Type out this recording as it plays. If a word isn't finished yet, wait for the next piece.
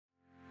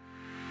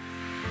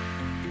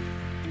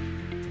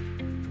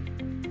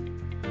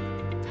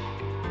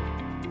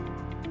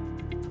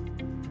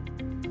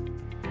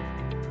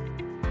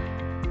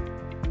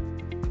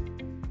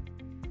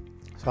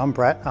So I'm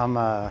Brett. I'm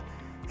a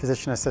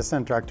physician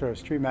assistant director of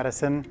street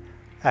medicine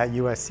at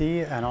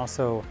USC, and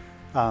also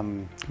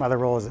my other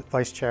role is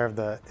vice chair of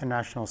the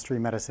International Street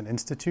Medicine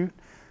Institute,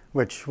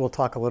 which we'll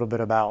talk a little bit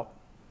about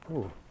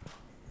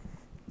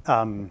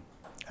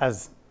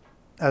as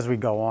we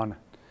go on.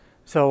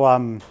 So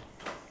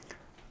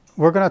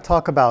we're going to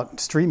talk about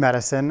street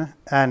medicine,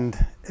 and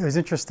it was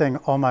interesting.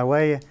 On my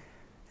way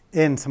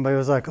in, somebody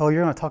was like, "Oh,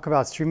 you're going to talk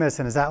about street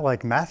medicine? Is that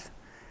like meth?"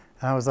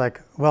 And I was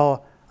like,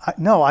 "Well,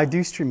 no, I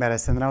do street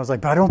medicine." And I was like,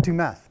 "But I don't do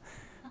meth."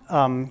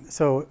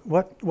 So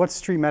what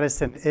street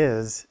medicine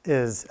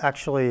is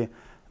actually,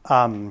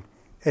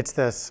 it's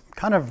this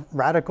kind of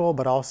radical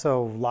but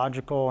also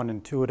logical and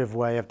intuitive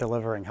way of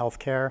delivering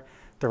healthcare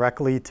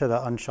directly to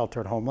the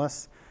unsheltered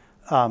homeless,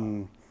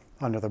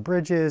 under the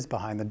bridges,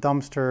 behind the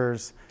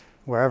dumpsters,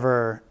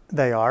 wherever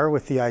they are,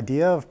 with the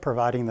idea of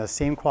providing the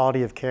same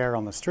quality of care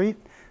on the street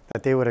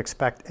that they would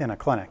expect in a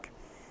clinic.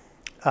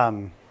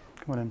 Come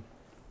on in.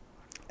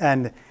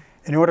 And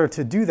in order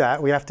to do that,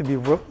 we have to be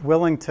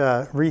willing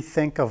to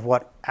rethink of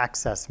what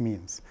access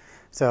means.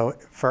 So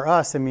for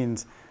us, it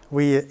means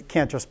we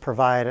can't just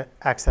provide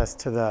access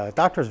to the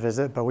doctor's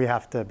visit, but we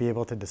have to be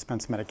able to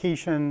dispense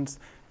medications,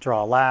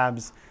 draw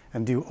labs,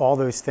 and do all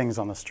those things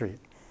on the street.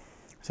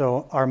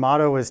 So our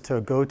motto is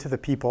to go to the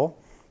people,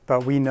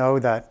 but we know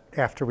that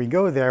after we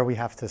go there, we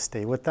have to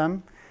stay with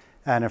them.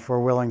 And if we're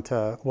willing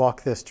to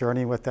walk this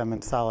journey with them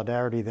in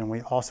solidarity, then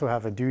we also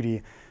have a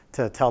duty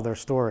to tell their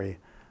story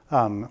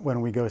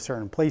when we go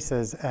certain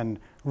places and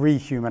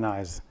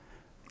rehumanize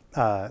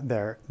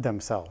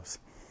themselves.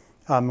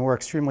 We're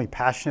extremely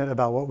passionate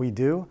about what we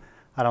do.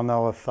 I don't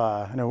know if,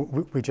 I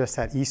know we just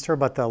had Easter,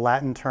 but the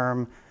Latin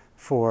term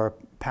for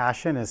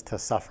passion is to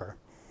suffer.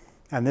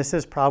 And this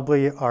is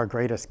probably our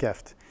greatest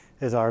gift,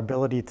 is our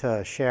ability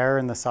to share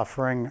in the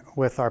suffering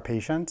with our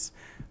patients,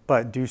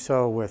 but do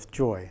so with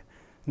joy,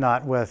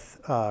 not with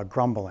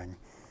grumbling.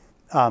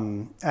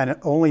 And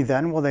only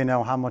then will they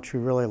know how much we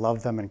really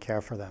love them and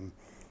care for them.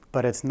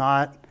 But it's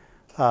not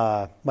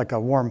like a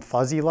warm,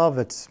 fuzzy love.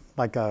 It's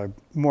like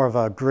more of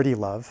a gritty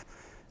love.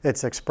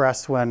 It's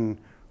expressed when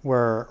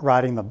we're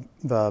riding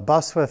the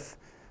bus with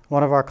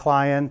one of our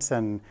clients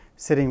and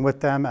sitting with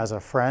them as a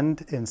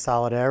friend in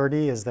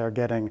solidarity as they're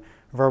getting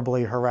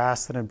verbally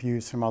harassed and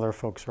abused from other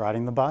folks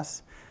riding the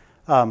bus.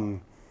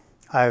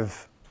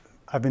 I've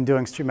been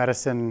doing street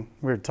medicine,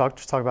 we were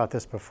just talking about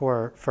this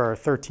before, for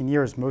 13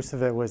 years. Most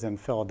of it was in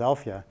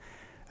Philadelphia.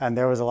 And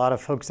there was a lot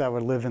of folks that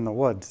would live in the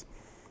woods,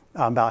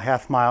 about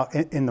half mile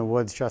in the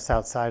woods just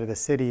outside of the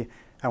city.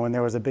 And when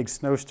there was a big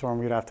snowstorm,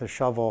 we'd have to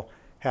shovel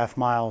half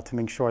mile to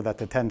make sure that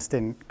the tents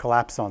didn't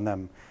collapse on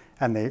them.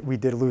 And we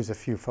did lose a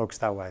few folks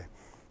that way.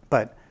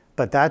 But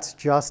that's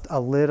just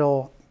a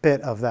little bit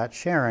of that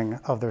sharing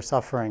of their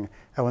suffering.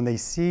 And when they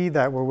see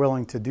that we're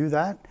willing to do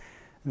that,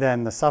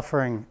 then the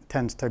suffering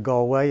tends to go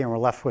away and we're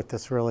left with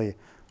this really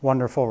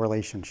wonderful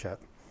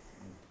relationship.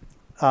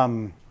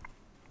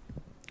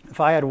 If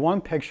I had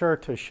one picture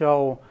to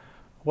show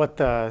what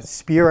the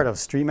spirit of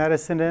street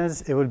medicine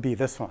is, it would be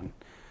this one.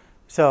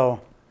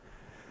 So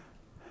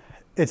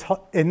it's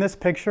in this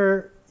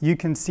picture, you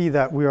can see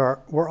that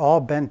we're all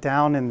bent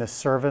down in the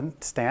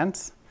servant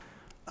stance.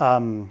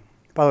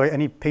 By the way,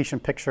 any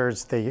patient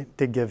pictures, they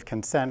did give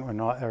consent when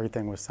not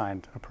everything was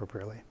signed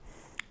appropriately.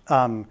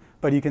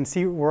 But you can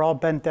see we're all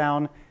bent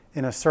down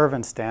in a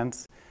servant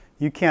stance.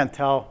 You can't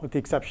tell, with the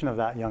exception of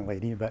that young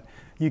lady, but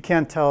you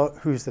can't tell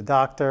who's the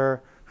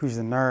doctor, who's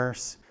the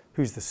nurse,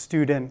 who's the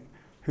student,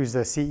 who's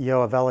the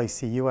CEO of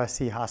LAC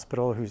USC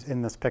Hospital, who's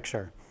in this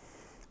picture.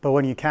 But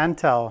what you can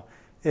tell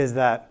is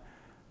that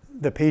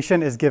the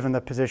patient is given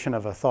the position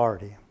of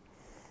authority.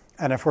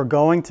 And if we're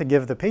going to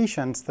give the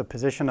patients the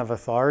position of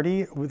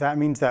authority, that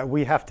means that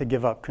we have to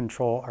give up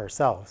control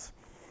ourselves.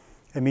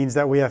 It means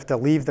that we have to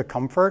leave the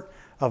comfort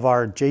of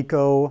our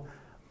JCAHO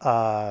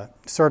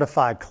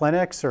certified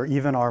clinics or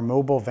even our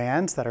mobile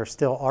vans that are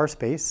still our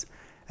space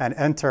and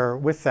enter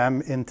with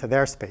them into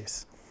their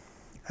space.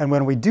 And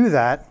when we do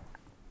that,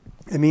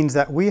 it means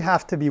that we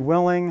have to be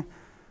willing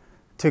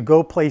to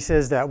go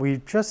places that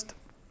we just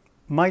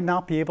might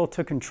not be able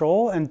to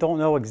control and don't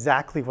know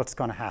exactly what's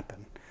going to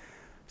happen.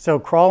 So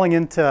crawling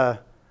into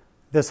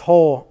this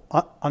hole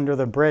under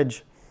the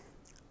bridge,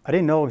 I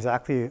didn't know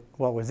exactly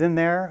what was in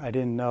there. I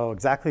didn't know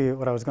exactly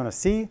what I was going to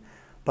see.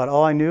 But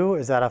all I knew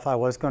is that if I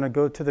was going to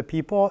go to the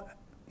people,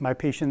 my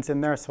patient's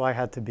in there, so I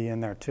had to be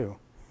in there too.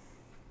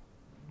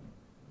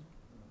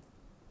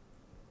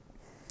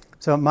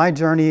 So my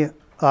journey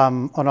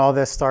on all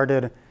this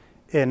started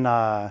in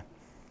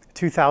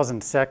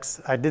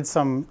 2006. I did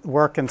some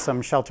work in some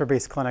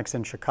shelter-based clinics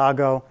in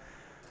Chicago,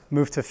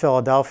 moved to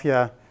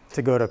Philadelphia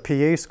to go to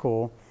PA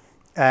school,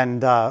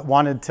 and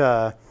wanted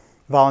to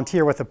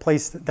volunteer with a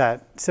place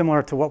that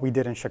similar to what we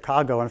did in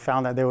Chicago, and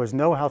found that there was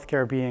no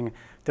healthcare being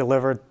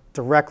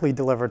directly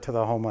delivered to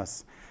the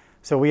homeless.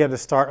 So we had to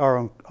start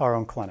our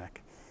own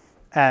clinic.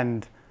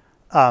 And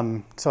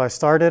so I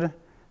started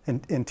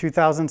in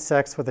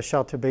 2006 with a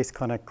shelter-based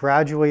clinic,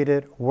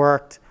 graduated,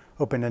 worked,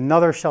 opened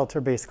another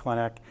shelter-based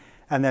clinic,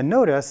 and then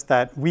noticed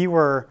that we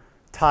were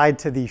tied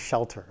to these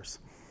shelters.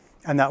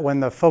 and that when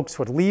the folks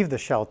would leave the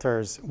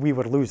shelters, we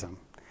would lose them.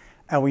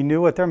 And we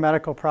knew what their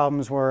medical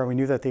problems were. We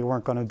knew that they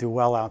weren't going to do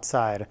well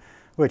outside,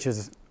 which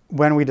is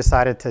when we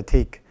decided to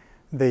take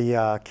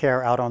the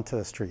care out onto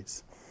the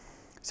streets.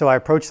 So I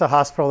approached the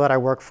hospital that I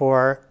work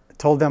for,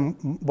 told them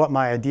what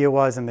my idea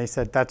was, and they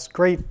said, that's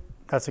great.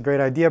 That's a great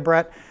idea,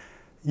 Brett.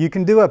 You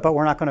can do it, but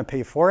we're not going to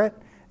pay for it.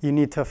 You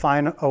need to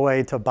find a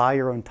way to buy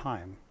your own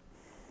time.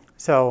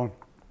 So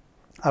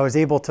I was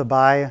able to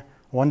buy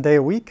 1 day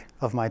a week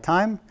of my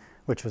time,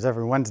 which was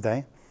every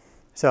Wednesday.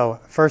 So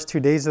first 2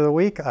 days of the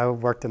week, I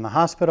worked in the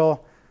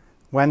hospital,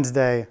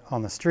 Wednesday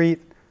on the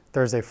street,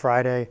 Thursday,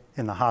 Friday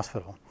in the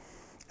hospital.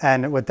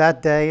 And with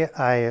that day,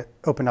 I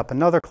opened up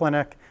another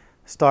clinic,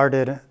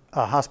 started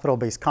a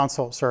hospital-based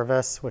consult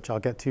service, which I'll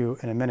get to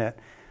in a minute,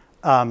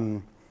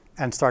 and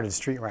started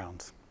street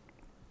rounds.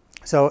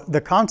 So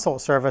the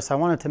consult service, I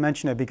wanted to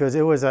mention it because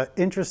it was an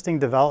interesting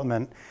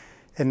development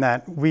in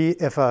that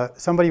if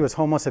somebody was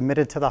homeless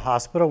admitted to the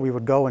hospital, we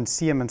would go and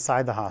see them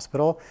inside the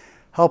hospital,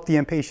 help the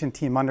inpatient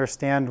team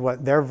understand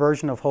what their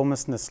version of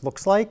homelessness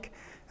looks like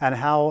and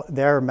how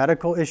their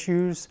medical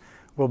issues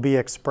will be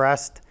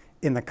expressed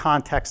in the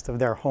context of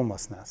their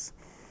homelessness.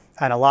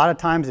 And a lot of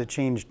times it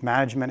changed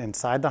management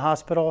inside the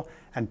hospital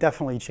and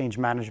definitely changed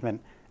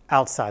management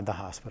outside the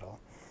hospital.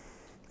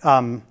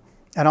 And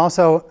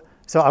also,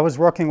 so I was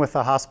working with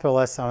a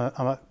hospitalist,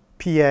 I'm a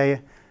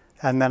PA,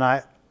 and then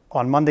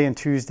on Monday and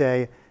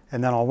Tuesday,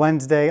 and then on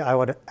Wednesday, I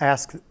would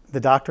ask the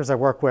doctors I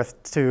work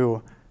with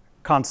to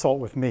consult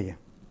with me.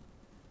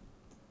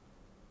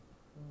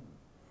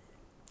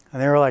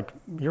 And they were like,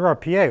 you're our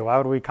PA, why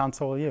would we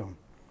consult with you?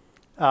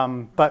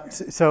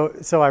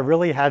 So I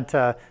really had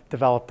to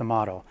develop the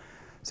model.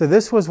 So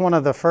this was one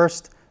of the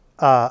first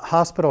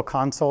hospital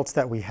consults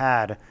that we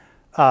had.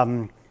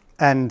 And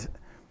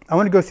I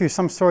want to go through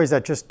some stories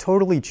that just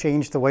totally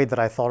changed the way that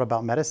I thought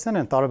about medicine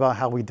and thought about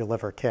how we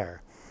deliver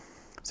care.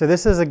 So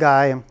this is a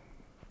guy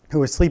who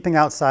was sleeping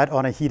outside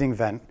on a heating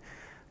vent,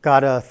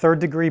 got a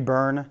 3rd-degree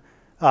burn,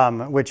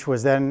 which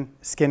was then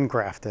skin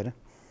grafted.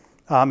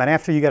 And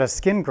after you get a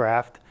skin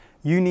graft,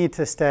 you need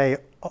to stay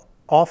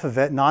off of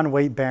it,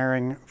 non-weight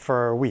bearing,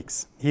 for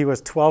weeks. He was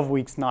 12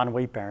 weeks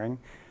non-weight bearing,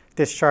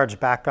 discharged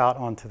back out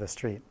onto the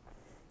street.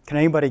 Can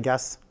anybody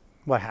guess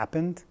what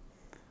happened?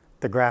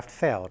 The graft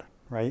failed,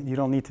 right? You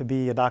don't need to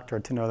be a doctor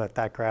to know that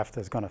that graft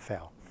is going to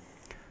fail.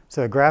 So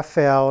the graft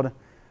failed.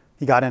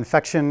 He got an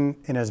infection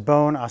in his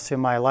bone,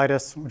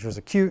 osteomyelitis, which was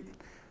acute,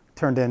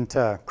 turned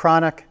into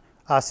chronic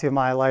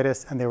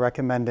osteomyelitis, and they're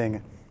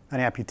recommending an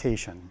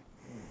amputation.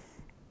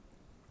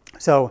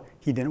 So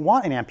he didn't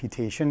want an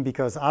amputation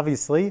because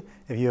obviously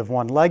if you have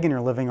one leg and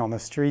you're living on the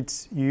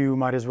streets, you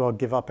might as well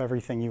give up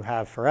everything you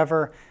have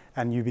forever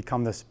and you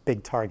become this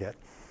big target.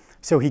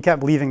 So he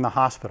kept leaving the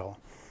hospital.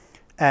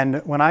 And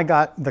when I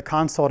got the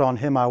consult on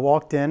him, I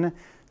walked in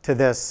to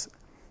this,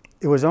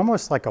 it was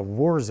almost like a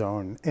war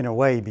zone in a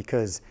way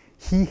because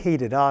he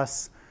hated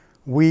us.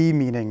 We,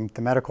 meaning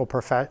the medical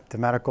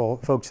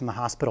folks in the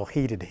hospital,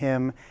 hated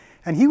him.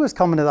 And he was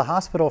coming to the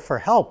hospital for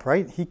help,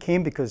 right? He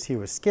came because he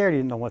was scared, he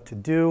didn't know what to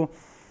do.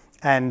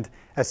 And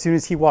as soon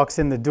as he walks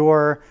in the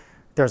door,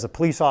 there's a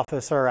police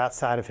officer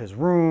outside of his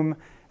room.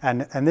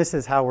 And this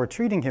is how we're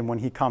treating him when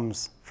he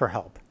comes for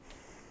help.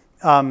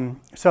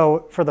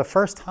 So for the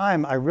first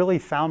time, I really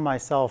found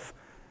myself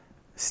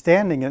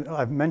standing, and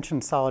I've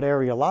mentioned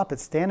solidarity a lot, but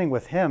standing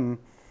with him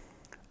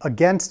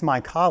against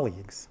my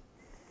colleagues.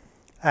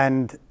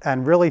 And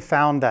really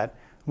found that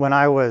when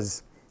I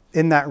was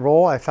in that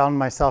role, I found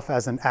myself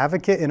as an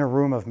advocate in a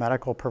room of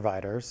medical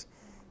providers.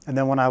 And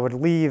then when I would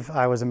leave,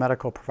 I was a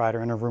medical provider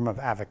in a room of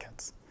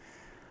advocates.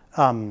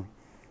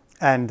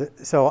 And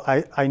so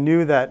I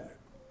knew that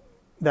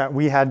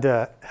we had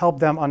to help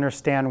them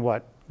understand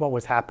what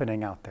was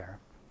happening out there.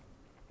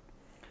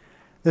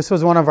 This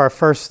was one of our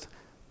first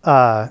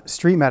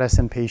street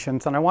medicine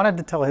patients, and I wanted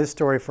to tell his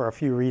story for a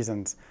few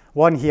reasons.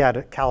 One, he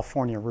had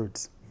California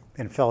roots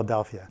in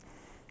Philadelphia.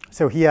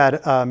 So he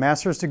had a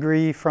master's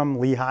degree from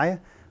Lehigh,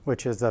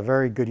 which is a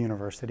very good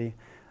university.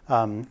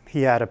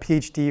 He had a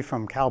PhD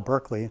from Cal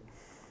Berkeley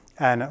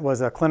and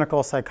was a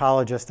clinical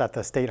psychologist at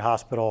the state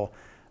hospital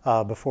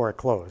before it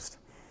closed.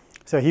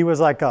 So he was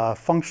like a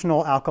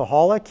functional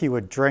alcoholic. He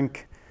would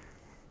drink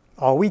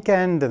all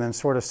weekend and then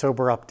sort of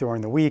sober up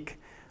during the week.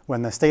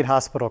 When the state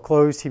hospital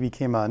closed, he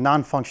became a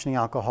non-functioning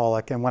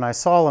alcoholic. And when I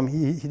saw him,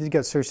 he did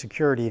get Social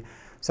Security.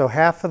 So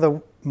half of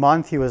the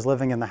month he was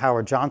living in the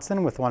Howard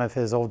Johnson with one of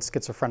his old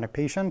schizophrenic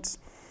patients.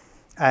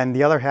 And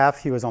the other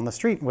half, he was on the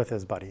street with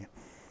his buddy.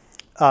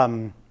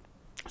 So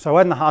I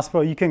went in the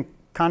hospital. You can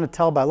kind of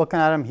tell by looking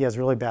at him, he has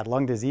really bad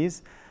lung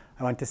disease.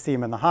 I went to see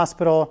him in the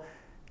hospital.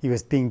 He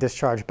was being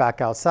discharged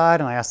back outside,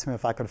 and I asked him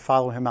if I could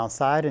follow him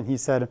outside, and he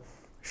said,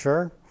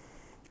 sure.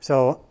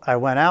 So I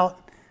went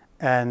out,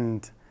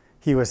 and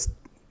he was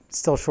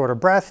still short of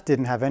breath,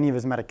 didn't have any of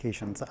his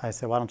medications. I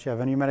said, why don't you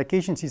have any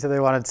medications? He said they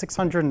wanted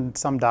 $600 and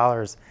some.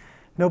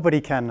 Nobody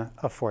can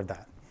afford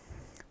that.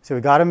 So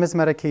we got him his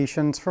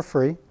medications for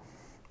free,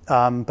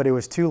 but it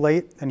was too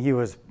late, and he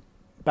was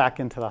back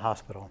into the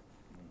hospital.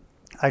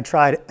 I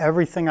tried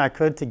everything I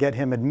could to get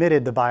him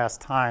admitted to buy us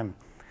time.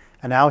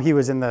 And now he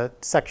was in the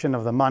section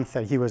of the month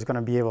that he was going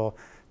to be able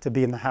to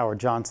be in the Howard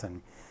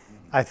Johnson.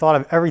 I thought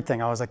of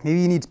everything. I was like,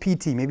 maybe he needs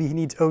PT, maybe he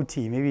needs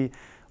OT, maybe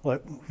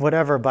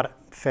whatever, but it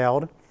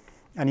failed.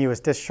 And he was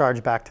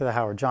discharged back to the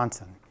Howard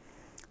Johnson.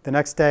 The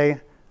next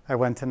day, I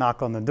went to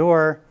knock on the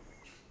door.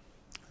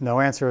 No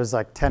answer. It was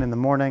like 10 in the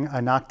morning.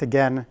 I knocked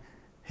again.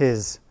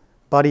 His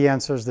buddy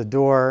answers the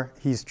door.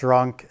 He's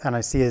drunk, and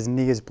I see his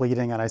knee is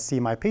bleeding, and I see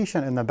my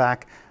patient in the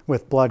back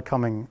with blood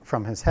coming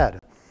from his head.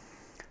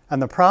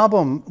 And the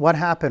problem, what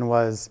happened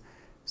was,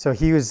 so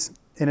he was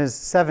in his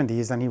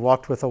 70s, and he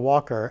walked with a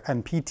walker,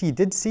 and PT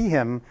did see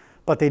him,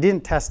 but they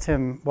didn't test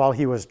him while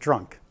he was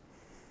drunk.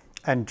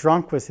 And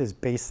drunk was his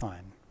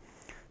baseline.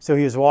 So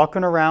he was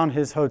walking around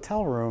his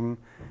hotel room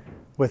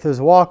with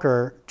his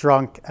walker,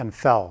 drunk, and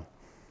fell.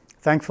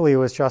 Thankfully, it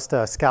was just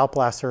a scalp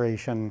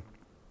laceration,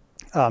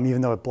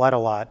 even though it bled a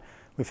lot.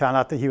 We found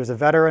out that he was a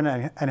veteran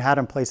and had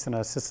him placed in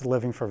an assisted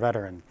living for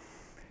veteran.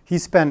 He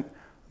spent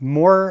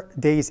more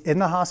days in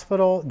the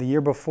hospital the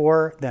year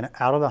before than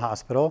out of the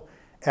hospital.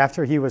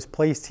 After he was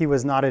placed, he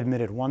was not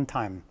admitted one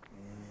time.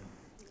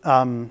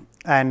 And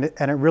it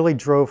really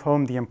drove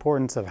home the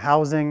importance of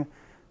housing,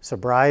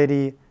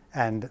 sobriety,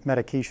 and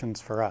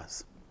medications for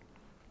us.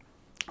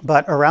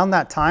 But around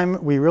that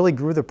time, we really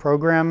grew the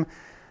program.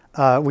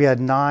 We had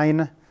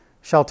 9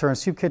 shelter and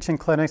soup kitchen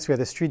clinics. We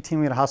had a street team,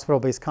 we had a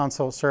hospital-based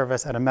consult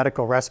service, and a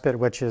medical respite,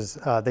 which is,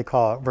 they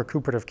call it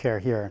recuperative care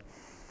here.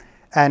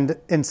 And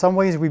in some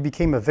ways, we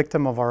became a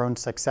victim of our own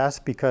success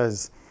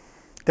because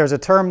there's a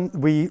term,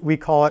 we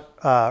call it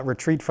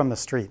retreat from the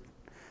street,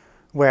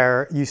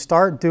 where you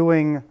start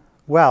doing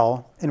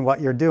well in what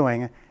you're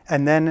doing,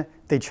 and then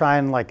they try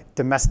and like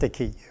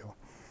domesticate you.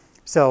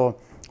 So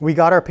we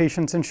got our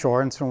patients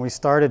insurance. When we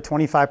started,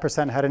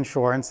 25% had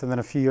insurance, and then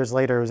a few years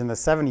later, it was in the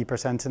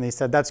 70%, and they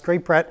said, that's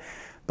great, Brett,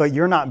 but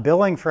you're not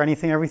billing for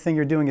anything. Everything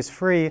you're doing is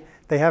free.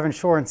 They have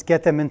insurance.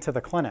 Get them into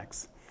the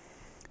clinics.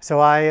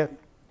 So I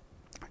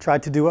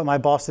tried to do what my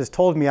bosses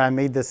told me. I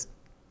made this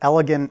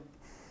elegant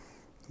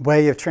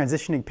way of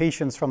transitioning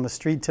patients from the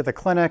street to the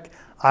clinic.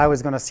 I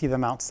was going to see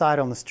them outside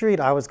on the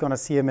street. I was going to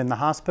see them in the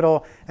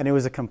hospital, and it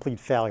was a complete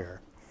failure.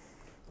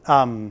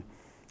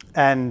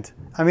 And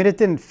I mean, it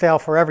didn't fail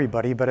for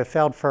everybody, but it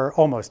failed for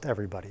almost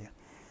everybody.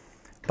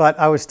 But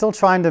I was still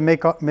trying to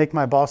make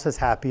my bosses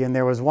happy. And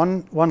there was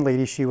one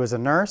lady, she was a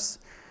nurse.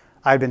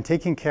 I'd been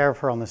taking care of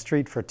her on the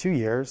street for 2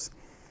 years.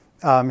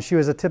 She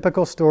was a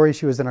typical story.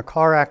 She was in a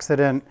car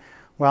accident,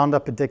 wound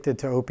up addicted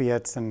to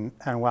opiates, and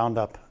wound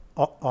up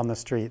on the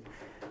street.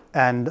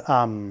 And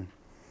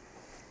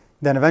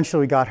then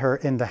eventually we got her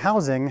into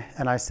housing.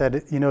 And I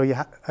said,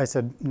 I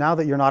said, now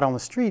that you're not on the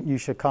street, you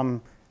should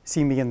come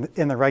see me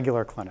in the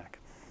regular clinic.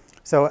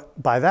 So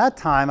by that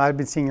time, I'd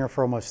been seeing her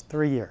for almost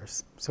 3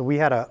 years. So we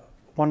had a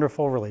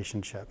wonderful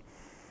relationship.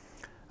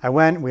 I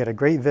went, we had a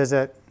great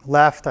visit,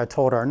 left. I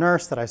told our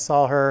nurse that I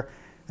saw her,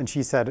 and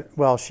she said,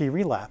 well, she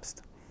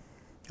relapsed.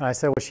 And I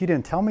said, well, she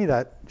didn't tell me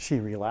that she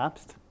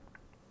relapsed.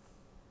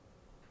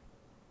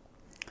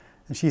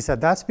 And she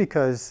said, that's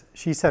because,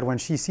 she said, when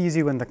she sees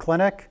you in the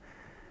clinic,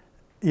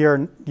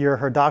 you're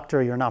her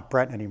doctor, you're not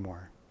Brett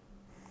anymore.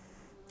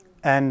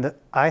 And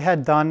I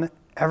had done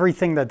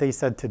everything that they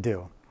said to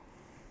do.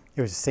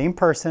 It was the same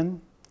person.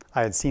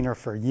 I had seen her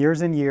for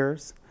years and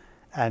years,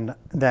 and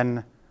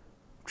then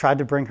tried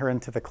to bring her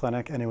into the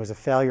clinic, and it was a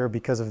failure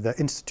because of the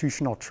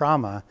institutional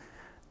trauma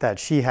that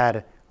she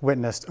had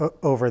witnessed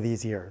over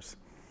these years.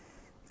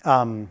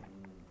 And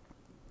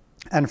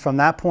from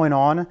that point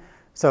on,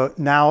 so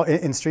now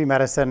in street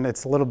medicine,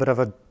 it's a little bit of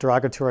a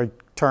derogatory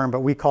term, but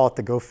we call it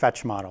the go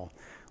fetch model,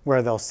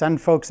 where they'll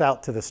send folks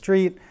out to the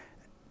street,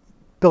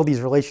 build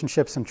these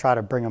relationships, and try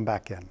to bring them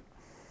back in.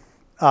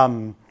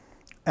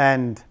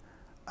 And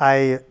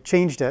I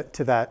changed it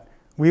to that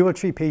we will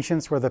treat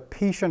patients where the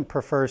patient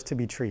prefers to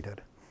be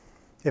treated.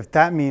 If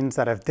that means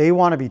that if they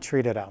want to be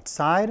treated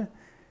outside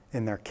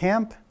in their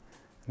camp,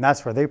 and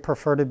that's where they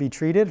prefer to be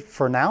treated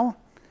for now,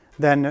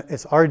 then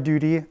it's our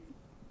duty,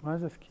 why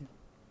does this keep?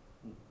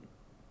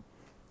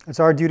 It's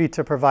our duty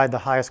to provide the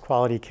highest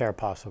quality care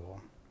possible.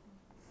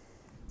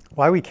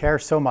 Why we care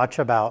so much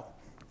about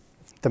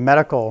the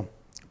medical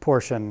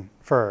portion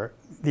for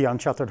the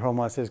unsheltered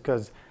homeless is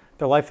because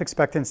the life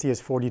expectancy is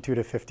 42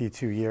 to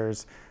 52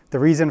 years. The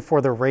reason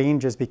for the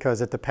range is because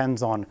it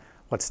depends on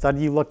what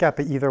study you look at,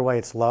 but either way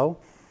it's low.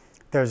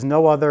 There's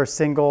no other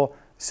single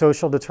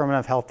social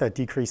determinant of health that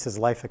decreases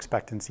life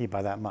expectancy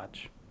by that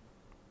much.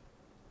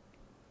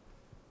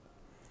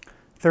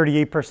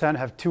 38%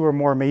 have 2 or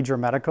more major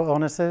medical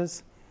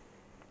illnesses,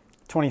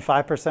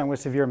 25% with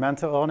severe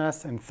mental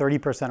illness, and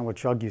 30% with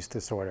drug use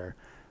disorder.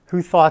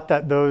 Who thought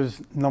that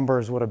those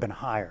numbers would have been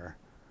higher,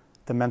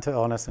 the mental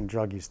illness and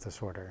drug use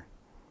disorder?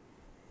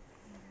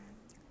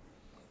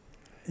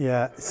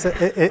 Yeah, so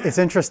it's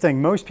interesting.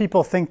 Most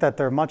people think that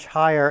they're much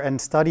higher, and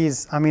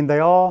studies, I mean,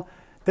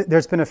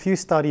 there's been a few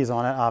studies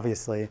on it,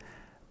 obviously,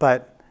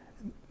 but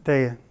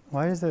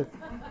why is it?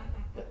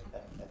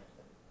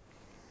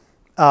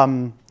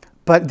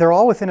 But they're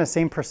all within a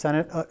same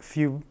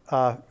few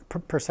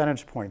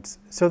percentage points.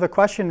 So the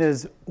question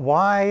is,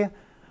 why,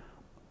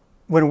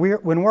 when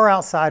we're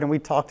outside and we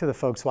talk to the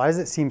folks, why does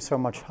it seem so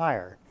much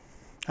higher?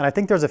 And I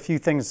think there's a few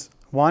things.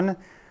 One,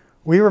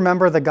 we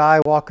remember the guy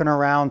walking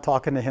around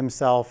talking to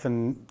himself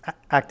and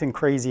acting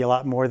crazy a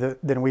lot more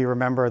than we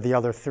remember the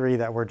other three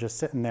that were just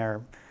sitting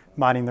there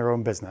minding their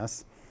own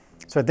business.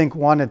 So I think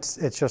one, it's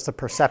just a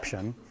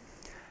perception.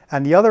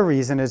 And the other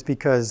reason is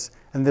because,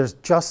 and there's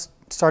just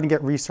starting to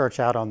get research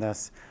out on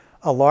this,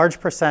 a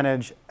large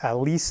percentage, at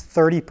least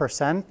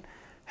 30%,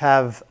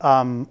 have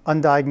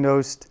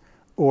undiagnosed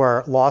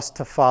or lost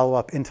to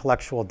follow-up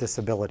intellectual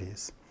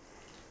disabilities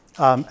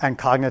and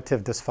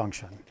cognitive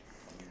dysfunction.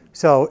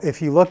 So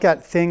if you look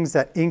at things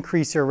that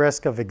increase your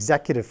risk of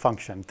executive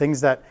function, things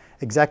that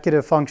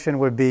executive function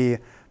would be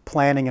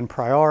planning and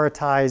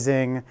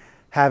prioritizing,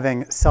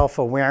 having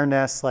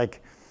self-awareness,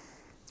 like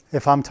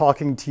if I'm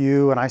talking to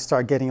you and I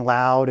start getting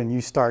loud and you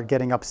start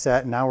getting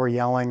upset and now we're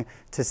yelling,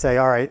 to say,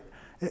 all right,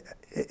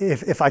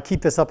 if I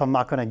keep this up, I'm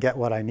not going to get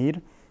what I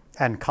need,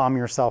 and calm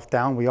yourself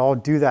down. We all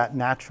do that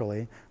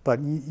naturally, but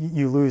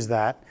you lose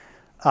that.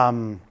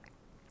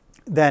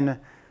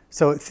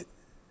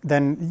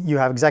 Then you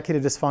have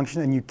executive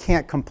dysfunction and you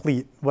can't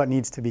complete what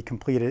needs to be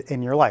completed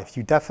in your life.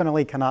 You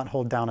definitely cannot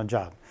hold down a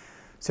job.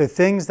 So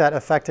things that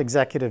affect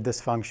executive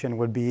dysfunction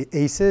would be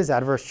ACEs,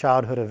 adverse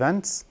childhood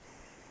events,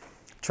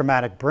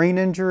 traumatic brain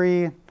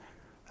injury,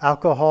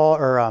 alcohol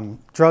or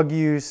drug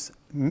use,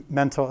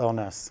 mental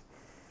illness.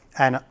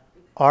 And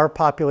our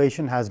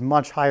population has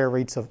much higher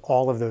rates of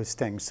all of those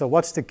things. So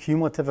what's the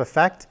cumulative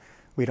effect?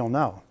 We don't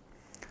know.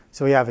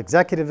 So we have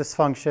executive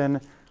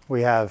dysfunction,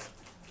 we have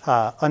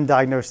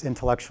undiagnosed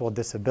intellectual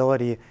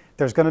disability.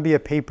 There's going to be a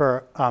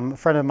paper, a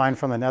friend of mine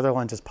from the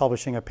Netherlands is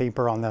publishing a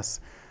paper on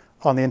this,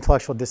 on the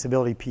intellectual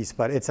disability piece,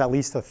 but it's at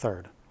least a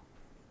third.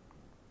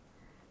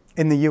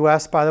 In the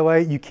US, by the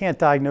way, you can't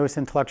diagnose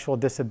intellectual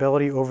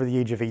disability over the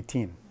age of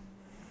 18.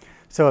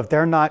 So if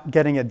they're not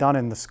getting it done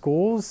in the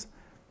schools,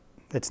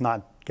 it's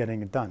not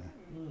getting it done.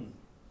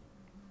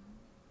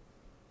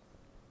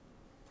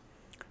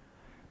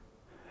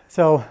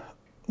 So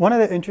one of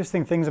the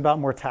interesting things about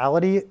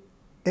mortality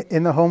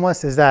in the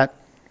homeless is that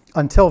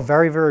until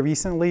very, very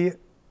recently,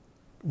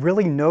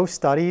 really no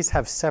studies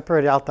have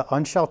separated out the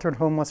unsheltered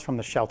homeless from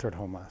the sheltered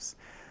homeless.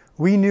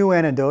 We knew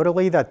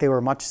anecdotally that they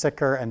were much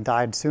sicker and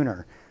died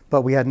sooner,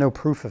 but we had no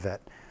proof of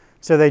it.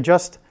 So they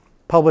just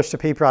published a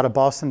paper out of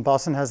Boston.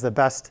 Boston has the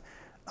best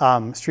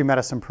street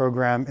medicine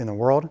program in the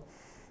world,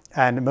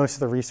 and most of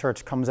the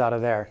research comes out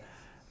of there.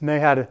 And they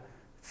had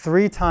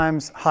 3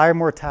 times higher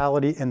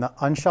mortality in the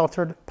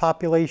unsheltered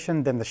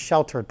population than the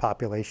sheltered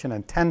population,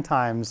 and 10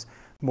 times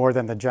more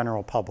than the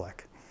general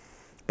public.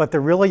 But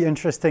the really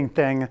interesting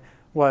thing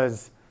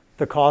was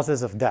the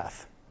causes of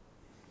death,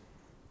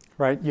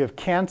 right? You have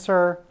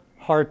cancer,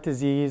 heart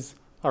disease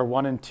are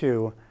 1 and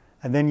 2,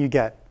 and then you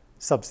get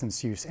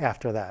substance use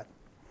after that.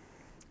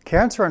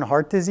 Cancer and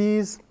heart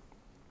disease,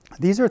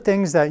 these are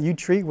things that you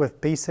treat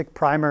with basic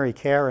primary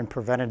care and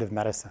preventative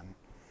medicine,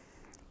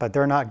 but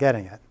they're not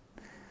getting it.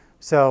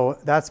 So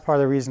that's part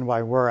of the reason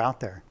why we're out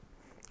there.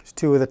 It's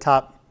 2 of the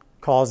top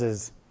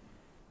causes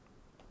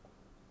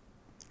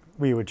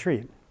we would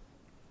treat.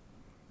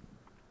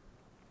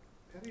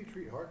 How do you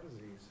treat heart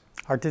disease?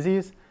 Heart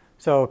disease,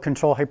 so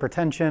control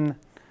hypertension,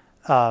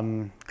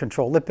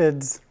 control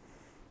lipids.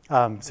 So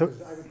I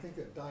would think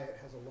that diet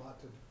has a lot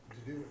to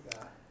do with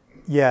that.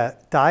 Yeah,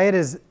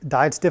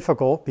 diet's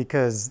difficult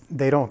because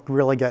they don't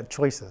really get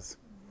choices.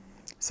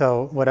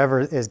 So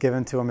whatever is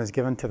given to them is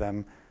given to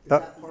them. Is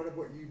that part of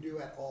what you do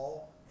at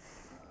all?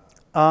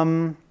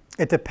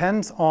 It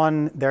depends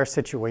on their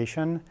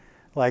situation.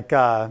 Like,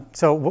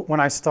 so when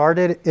I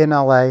started in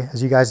LA,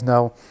 as you guys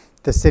know,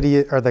 the city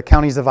or the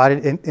county's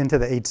divided into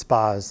the 8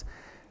 spas.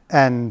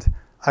 And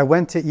I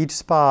went to each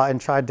spa and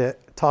tried to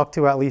talk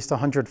to at least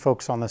 100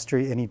 folks on the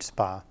street in each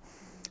spa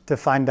to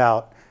find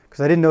out,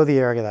 because I didn't know the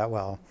area that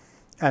well,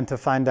 and to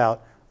find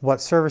out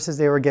what services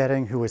they were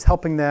getting, who was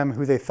helping them,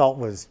 who they felt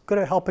was good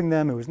at helping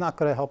them, who was not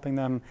good at helping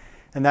them.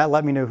 And that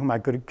let me know who my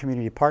good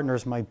community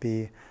partners might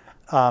be,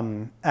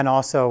 and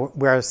also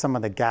where some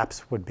of the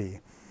gaps would be.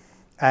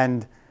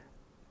 And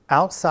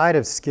outside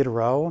of Skid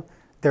Row,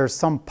 there's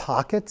some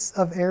pockets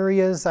of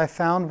areas I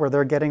found where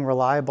they're getting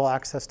reliable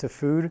access to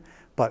food,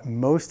 but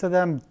most of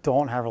them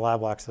don't have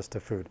reliable access to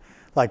food.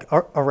 Like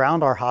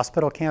around our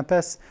hospital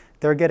campus,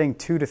 they're getting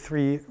 2 to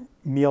 3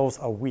 meals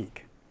a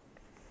week.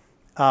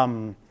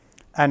 And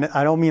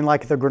I don't mean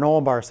like the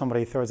granola bar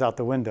somebody throws out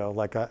the window,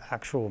 like an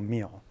actual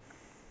meal.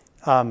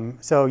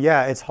 So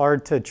yeah, it's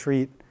hard to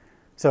treat.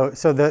 So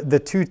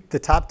the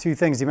top 2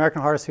 things, the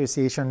American Heart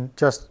Association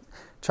just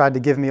tried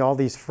to give me all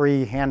these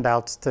free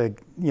handouts to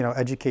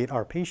educate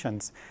our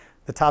patients.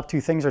 The top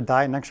 2 things are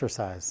diet and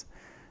exercise.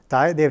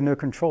 Diet they have no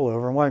control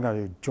over. And what are they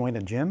going to do, join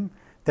a gym?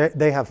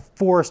 They have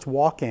forced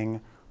walking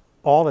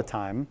all the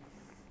time,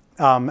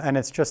 and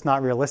it's just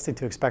not realistic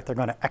to expect they're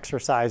going to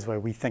exercise the way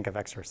we think of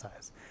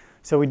exercise.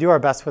 So we do our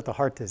best with the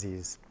heart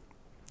disease.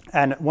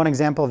 And one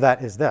example of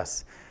that is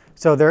this.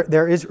 So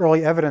there is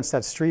early evidence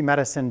that street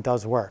medicine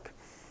does work.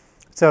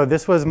 So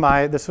this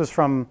was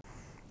from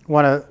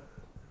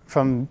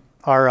from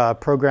our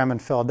program in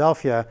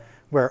Philadelphia,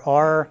 where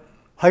our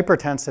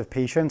hypertensive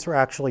patients were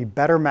actually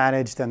better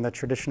managed than the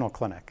traditional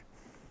clinic.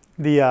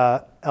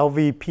 The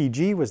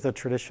LVPG was the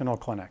traditional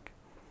clinic.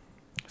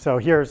 So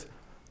here's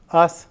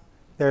us,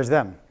 there's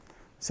them.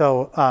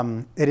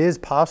 So it is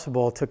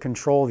possible to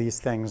control these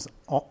things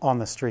on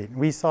the street.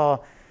 We saw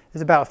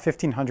it's about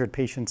 1,500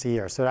 patients a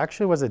year, so it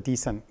actually was a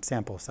decent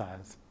sample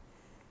size.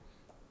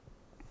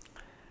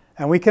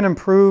 And we can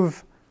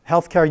improve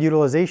healthcare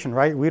utilization,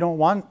 right?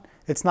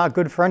 It's not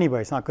good for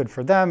anybody. It's not good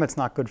for them. It's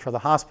not good for the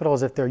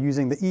hospitals if they're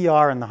using the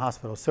ER in the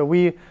hospital. So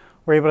we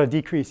were able to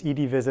decrease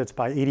ED visits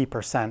by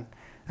 80%.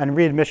 And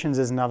readmissions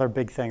is another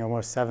big thing,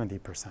 almost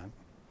 70%.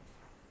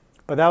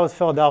 But that was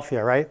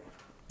Philadelphia, right?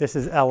 This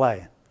is LA.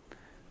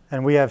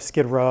 And we have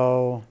Skid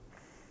Row,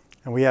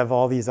 and we have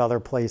all these other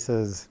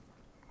places.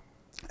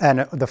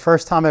 And the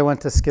first time I went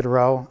to Skid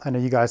Row, I know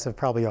you guys have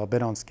probably all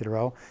been on Skid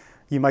Row.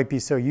 You might be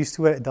so used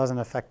to it, it doesn't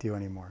affect you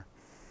anymore.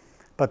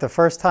 But the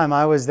first time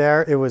I was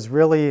there, it was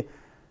really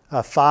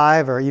a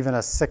 5 or even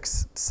a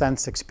 6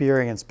 sense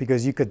experience,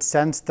 because you could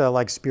sense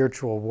the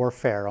spiritual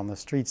warfare on the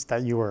streets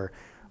that you were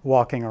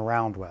walking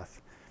around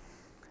with.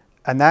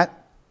 And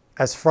that,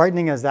 as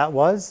frightening as that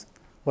was,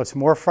 what's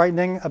more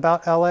frightening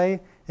about LA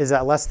is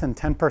that less than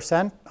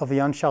 10% of the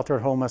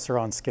unsheltered homeless are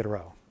on Skid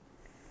Row.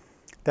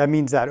 That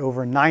means that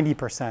over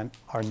 90%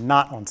 are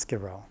not on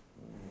Skid Row.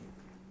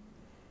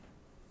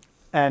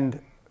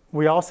 And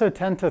we also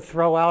tend to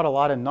throw out a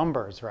lot of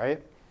numbers,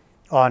 right?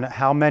 On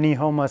how many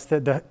homeless,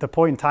 the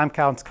point in time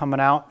count's coming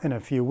out in a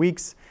few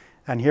weeks.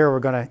 And here we're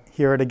going to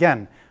hear it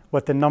again,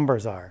 what the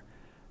numbers are.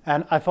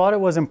 And I thought it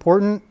was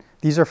important,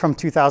 these are from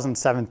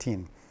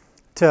 2017,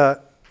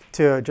 to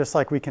just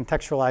like we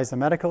contextualize the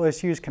medical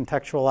issues,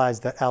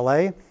 contextualize the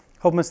LA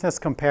homelessness,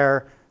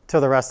 compare to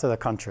the rest of the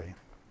country.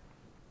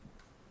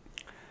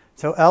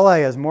 So LA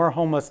has more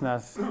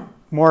homelessness,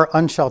 more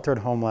unsheltered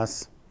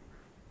homeless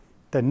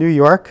than New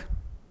York.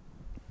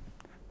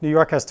 New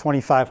York has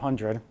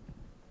 2,500.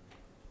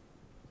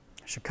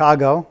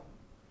 Chicago,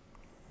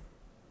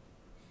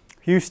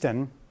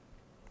 Houston,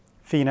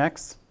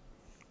 Phoenix,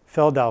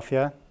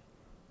 Philadelphia,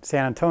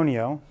 San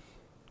Antonio,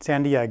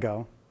 San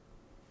Diego,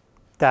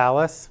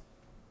 Dallas,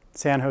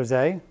 San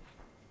Jose,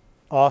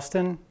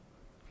 Austin,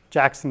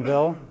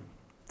 Jacksonville,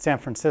 San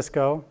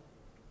Francisco,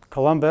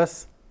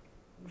 Columbus,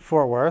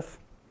 Fort Worth,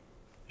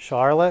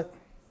 Charlotte,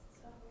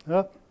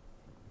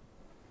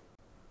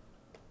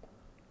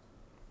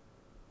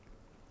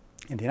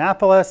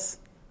 Indianapolis,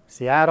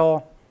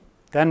 Seattle,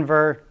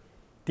 Denver,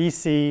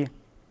 DC,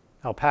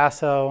 El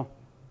Paso,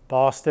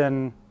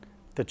 Boston,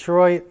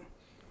 Detroit,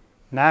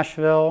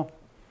 Nashville,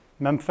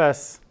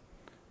 Memphis,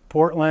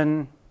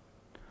 Portland,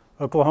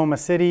 Oklahoma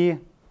City,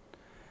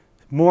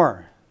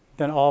 more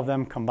than all of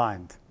them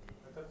combined.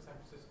 I thought San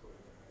Francisco was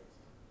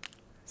the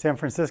highest. San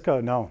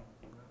Francisco, no.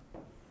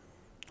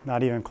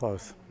 Not even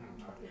close.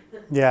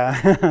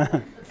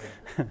 Yeah.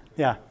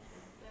 Yeah.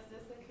 Does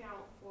this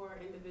account for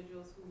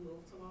individuals who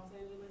moved to Los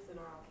Angeles and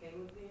are okay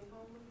with being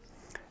homeless?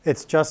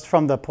 It's just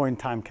from the point in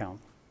time count.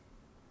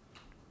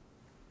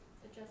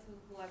 So just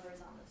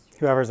whoever's on the street.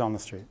 Whoever's on the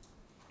street.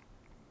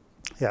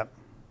 Yep.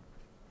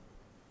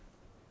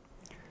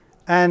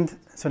 And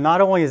so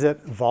not only is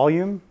it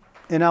volume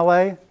in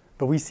LA,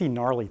 but we see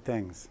gnarly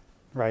things,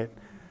 right?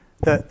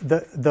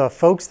 The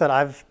folks that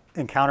I've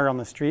encountered on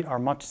the street are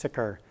much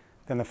sicker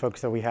than the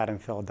folks that we had in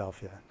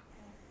Philadelphia.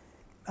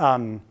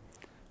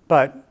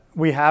 But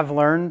we have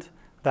learned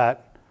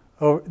that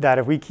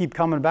if we keep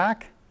coming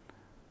back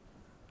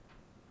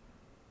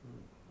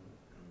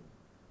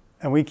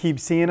and we keep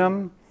seeing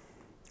them,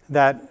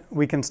 that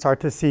we can start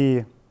to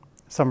see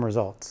some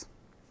results.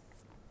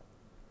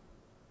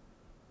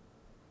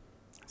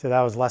 So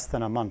that was less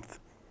than a month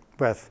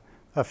with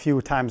a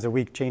few times a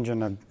week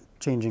changing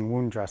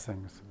wound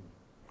dressings.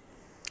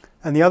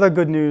 And the other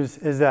good news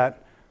is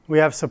that we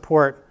have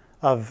support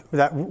of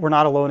that we're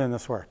not alone in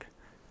this work.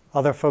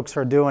 Other folks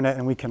are doing it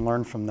and we can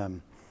learn from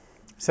them.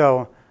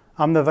 So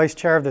I'm the vice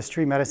chair of the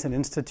Street Medicine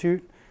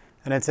Institute,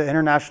 and it's an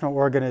international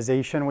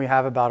organization. We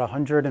have about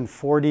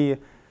 140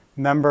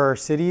 member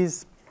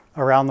cities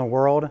around the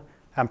world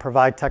and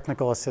provide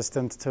technical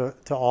assistance to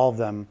all of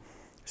them.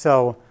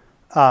 So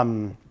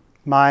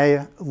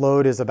my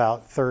load is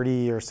about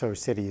 30 or so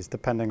cities,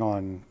 depending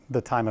on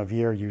the time of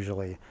year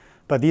usually.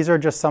 But these are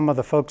just some of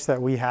the folks that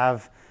we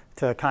have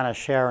to kind of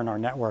share in our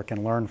network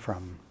and learn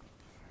from.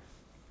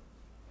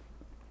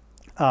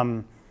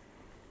 The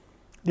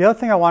other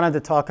thing I wanted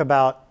to talk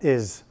about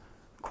is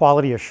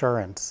quality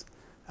assurance.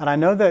 And I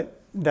know that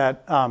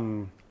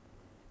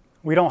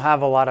we don't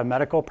have a lot of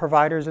medical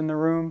providers in the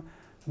room,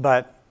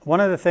 but one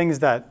of the things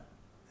that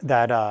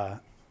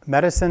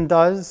medicine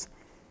does,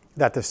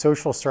 that the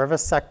social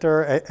service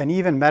sector, and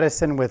even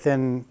medicine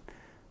within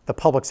the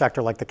public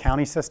sector, like the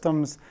county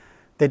systems,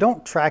 they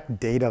don't track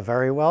data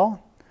very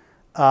well.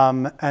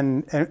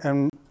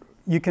 And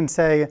you can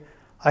say,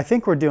 I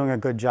think we're doing a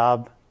good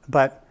job,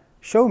 but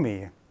show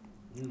me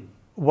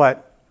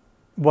what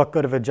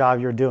good of a job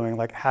you're doing.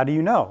 Like, how do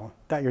you know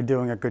that you're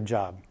doing a good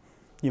job?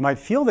 You might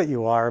feel that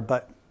you are,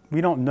 but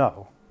we don't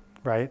know,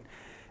 right?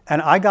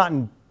 And I got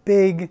in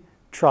big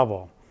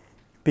trouble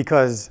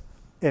because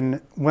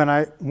when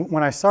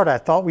I started, I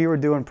thought we were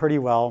doing pretty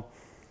well,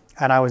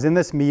 and I was in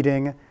this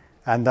meeting,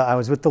 and I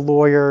was with the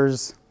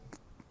lawyers,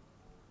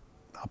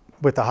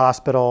 with the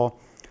hospital,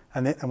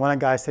 and one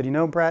guy said, you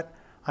know, Brett,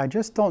 I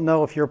just don't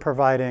know if you're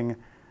providing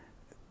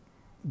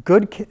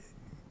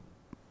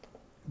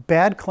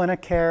bad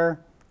clinic care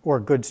or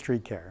good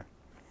street care.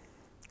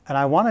 And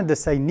I wanted to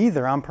say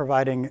neither. I'm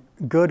providing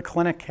good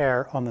clinic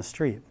care on the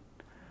street,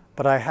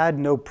 but I had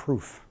no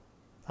proof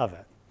of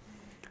it.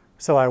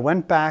 So I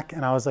went back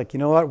and I was like, you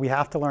know what? We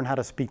have to learn how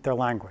to speak their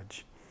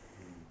language.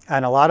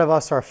 And a lot of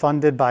us are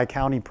funded by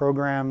county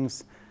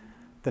programs.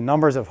 The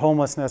numbers of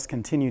homelessness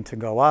continue to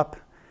go up.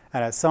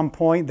 And at some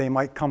point, they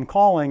might come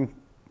calling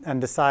and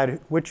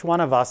decide which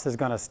one of us is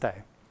going to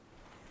stay.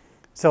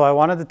 So I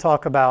wanted to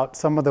talk about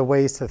some of the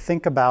ways to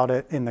think about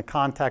it in the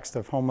context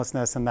of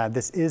homelessness, and that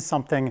this is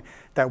something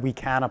that we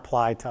can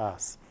apply to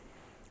us.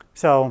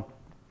 So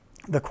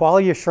the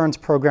quality assurance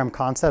program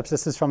concepts,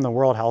 this is from the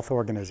World Health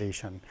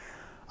Organization.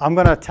 I'm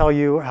going to tell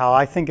you how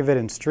I think of it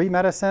in street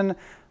medicine,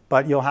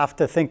 but you'll have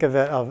to think of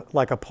it of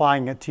like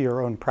applying it to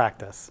your own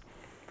practice.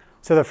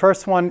 So the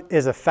first one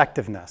is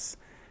effectiveness.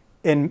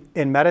 In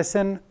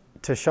medicine,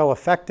 to show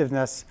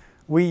effectiveness,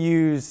 we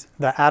use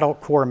the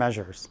adult core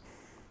measures.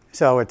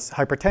 So it's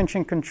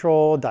hypertension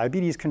control,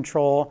 diabetes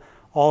control,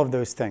 all of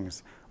those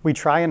things. We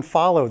try and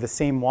follow the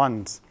same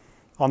ones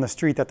on the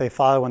street that they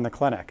follow in the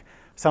clinic.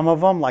 Some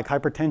of them, like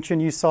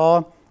hypertension you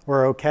saw,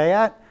 we're okay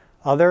at.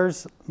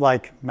 Others,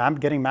 like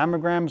getting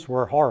mammograms,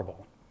 were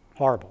horrible,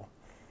 horrible.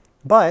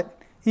 But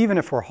even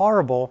if we're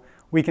horrible,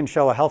 we can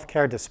show a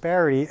healthcare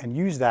disparity and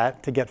use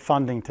that to get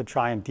funding to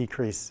try and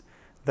decrease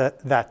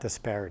that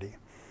disparity.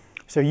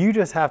 So you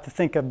just have to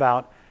think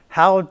about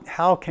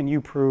how can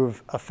you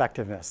prove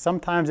effectiveness?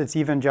 Sometimes it's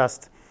even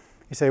just,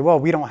 you say, well,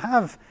 we don't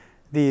have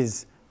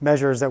these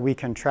measures that we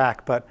can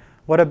track, but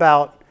what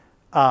about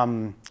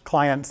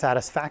client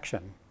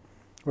satisfaction,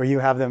 where you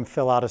have them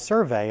fill out a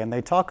survey and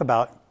they talk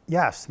about,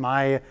 yes,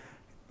 my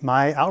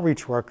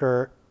outreach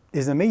worker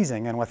is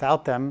amazing, and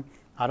without them,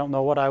 I don't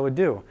know what I would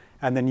do.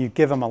 And then you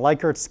give them a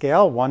Likert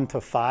scale, 1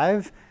 to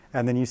 5,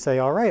 and then you say,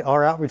 all right,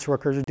 our outreach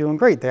workers are doing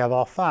great. They have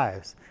all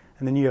 5s.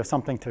 And then you have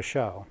something to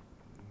show.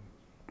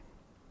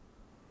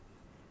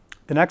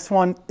 The next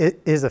one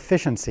is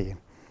efficiency.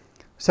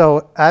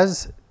 So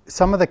as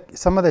some of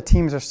the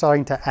teams are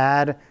starting to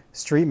add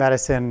street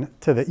medicine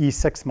to the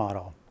E6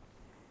 model.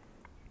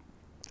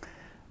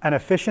 And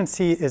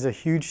efficiency is a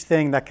huge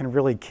thing that can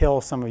really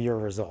kill some of your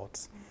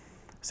results.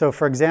 So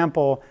for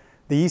example,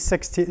 the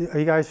E6 team, are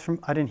you guys from,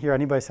 I didn't hear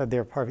anybody said they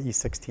were part of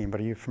E6 team,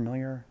 but are you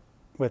familiar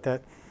with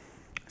it?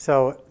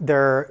 So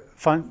they're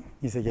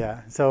you said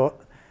yeah. So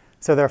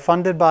they're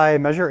funded by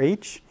Measure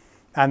H,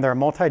 and they're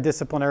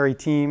multidisciplinary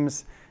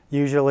teams,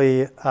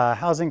 usually a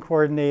housing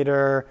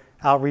coordinator,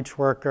 outreach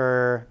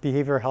worker,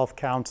 behavioral health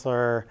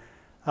counselor,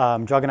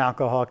 drug and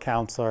alcohol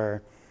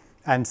counselor,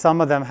 and some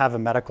of them have a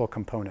medical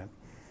component.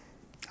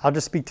 I'll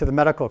just speak to the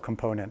medical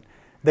component.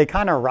 They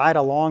kind of ride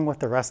along with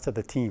the rest of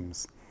the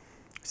teams.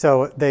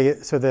 So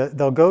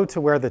they'll go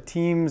to where the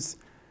teams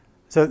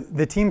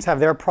have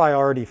their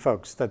priority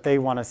folks that they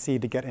want to see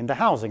to get into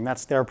housing.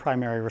 That's their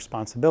primary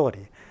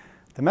responsibility.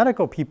 The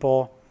medical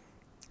people,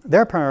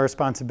 their primary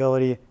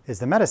responsibility is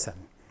the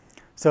medicine.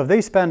 So if they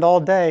spend all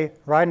day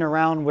riding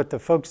around with the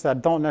folks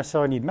that don't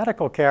necessarily need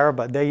medical care,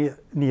 but they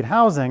need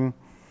housing,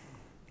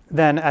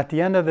 then at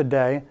the end of the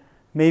day,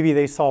 maybe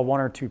they saw 1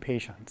 or 2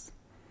 patients.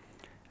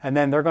 And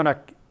then they're going to,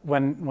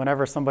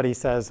 whenever somebody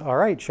says, all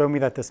right, show me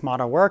that this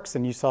model works,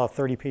 and you saw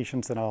 30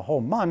 patients in a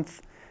whole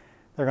month,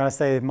 they're going to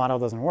say the model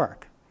doesn't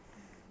work.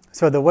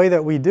 So the way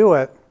that we do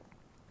it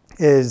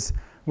is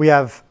we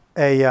have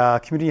a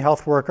community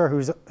health worker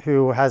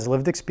who has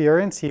lived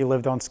experience. He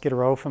lived on Skid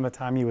Row from the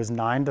time he was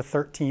 9 to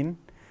 13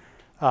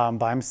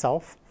 by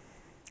himself.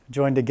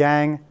 Joined a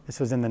gang. This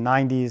was in the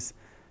 90s.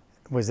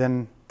 Was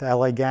in the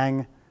LA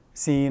gang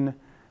scene.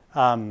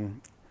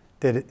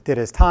 Did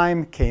his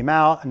time, came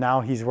out, and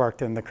now he's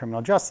worked in the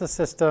criminal justice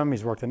system.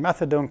 He's worked in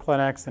methadone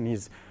clinics, and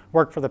he's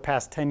worked for the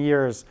past 10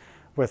 years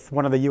with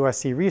one of the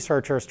USC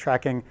researchers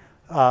tracking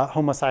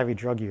homeless IV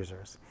drug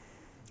users.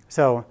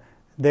 So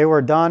they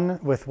were done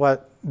with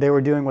what they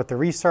were doing with the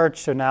research,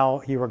 so now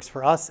he works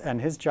for us,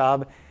 and his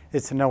job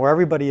is to know where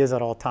everybody is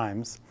at all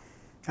times.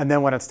 And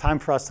then when it's time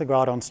for us to go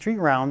out on street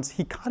rounds,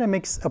 he kind of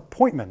makes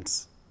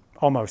appointments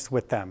almost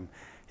with them.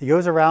 He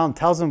goes around,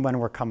 tells them when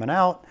we're coming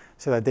out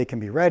so that they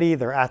can be ready.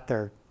 They're at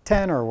their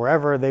 10 or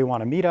wherever they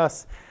want to meet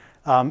us.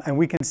 And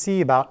we can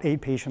see about 8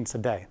 patients a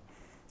day,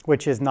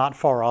 which is not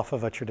far off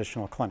of a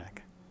traditional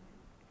clinic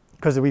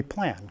because we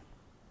plan.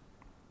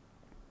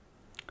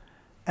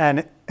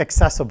 And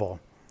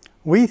accessible.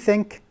 We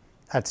think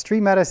at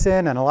street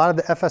medicine and a lot of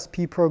the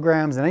FSP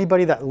programs and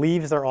anybody that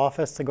leaves their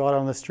office to go out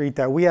on the street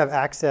that we have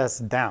access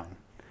down,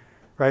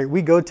 right?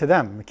 We go to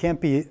them. It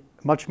can't be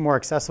much more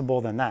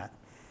accessible than that.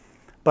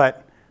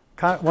 But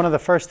one of the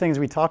first things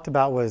we talked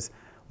about was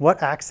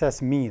what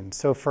access means.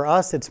 So for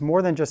us, it's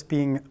more than just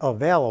being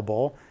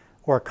available.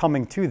 or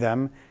coming to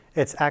them.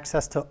 It's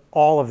access to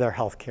all of their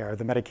healthcare,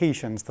 the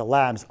medications, the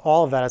labs,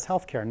 all of that is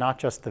healthcare, not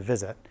just the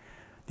visit.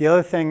 The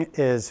other thing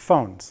is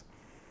phones.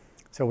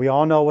 So we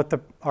all know what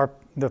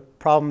the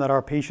problem that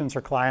our patients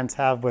or clients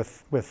have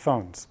with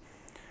phones.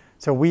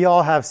 So we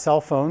all have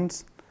cell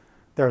phones.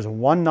 There's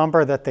one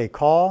number that they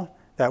call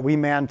that we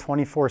man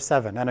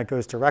 24/7, and it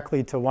goes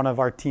directly to one of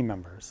our team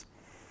members.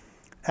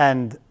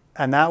 And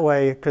that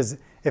way, because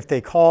if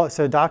they call,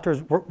 so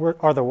doctors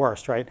are the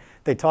worst, right?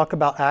 They talk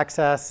about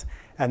access,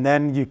 and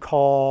then you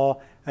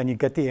call, and you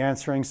get the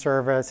answering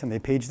service, and they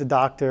page the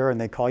doctor, and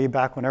they call you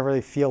back whenever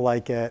they feel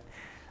like it,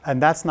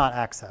 and that's not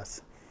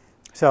access.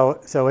 So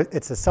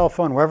it's a cell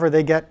phone. Wherever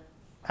they get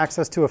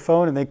access to a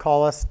phone and they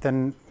call us,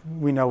 then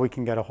we know we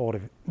can get a hold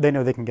of, they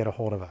know they can get a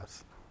hold of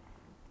us.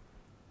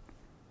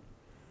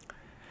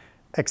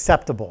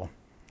 Acceptable.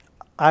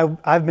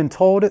 I've been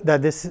told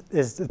that this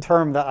is the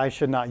term that I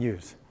should not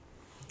use,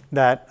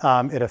 that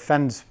it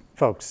offends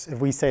folks if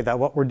we say that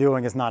what we're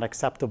doing is not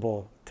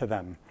acceptable to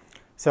them.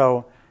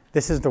 So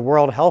this is the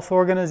World Health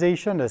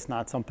Organization. It's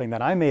not something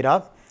that I made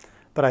up,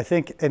 but I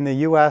think in the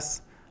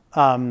US,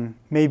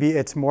 maybe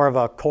it's more of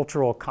a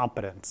cultural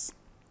competence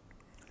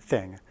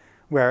thing,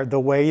 where the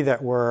way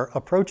that we're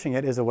approaching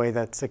it is a way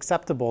that's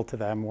acceptable to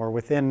them or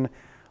within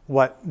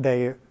what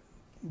their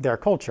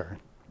culture.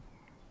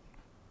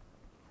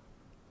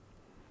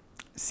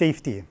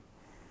 Safety.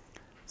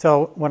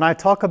 So when I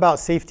talk about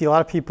safety, a lot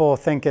of people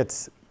think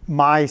it's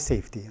my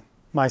safety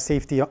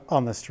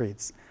on the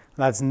streets.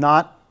 That's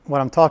not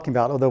what I'm talking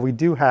about, although we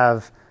do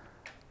have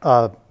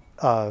a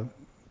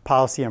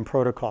policy and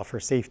protocol for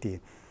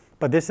safety.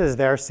 But this is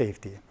their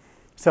safety.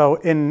 So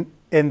in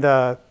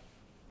the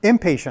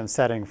inpatient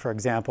setting, for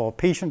example,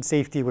 patient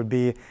safety would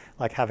be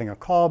like having a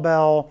call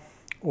bell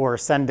or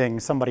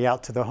sending somebody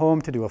out to the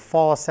home to do a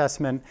fall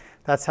assessment.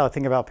 That's how I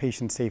think about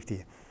patient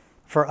safety.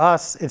 For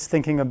us, it's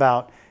thinking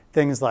about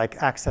things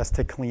like access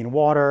to clean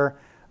water.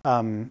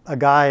 A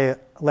guy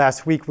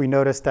last week, we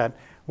noticed that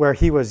where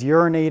he was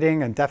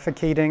urinating and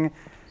defecating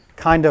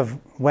kind of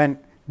went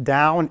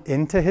down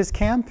into his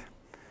camp,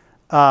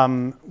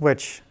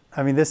 which,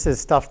 I mean, this is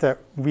stuff that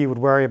we would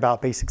worry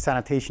about basic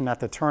sanitation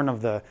at the turn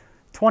of the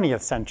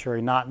 20th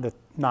century, not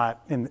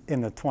in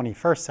the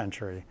 21st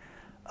century.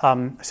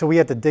 So we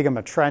had to dig him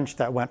a trench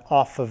that went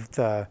off of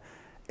the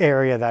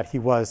area that he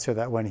was so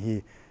that when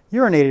he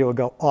urinated, it would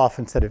go off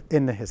instead of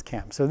into his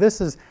camp. So this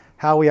is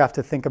how we have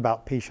to think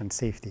about patient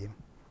safety.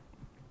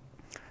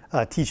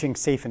 Teaching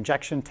safe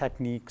injection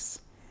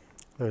techniques,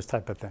 those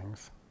type of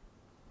things.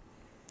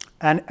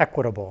 And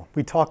equitable.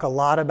 We talk a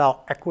lot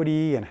about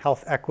equity and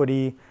health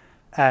equity,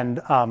 and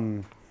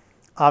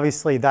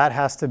obviously that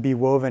has to be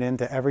woven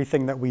into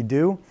everything that we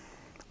do.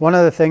 One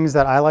of the things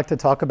that I like to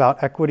talk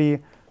about equity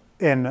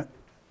in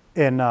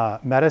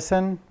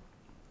medicine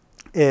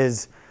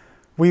is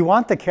we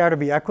want the care to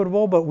be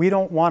equitable, but we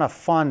don't want to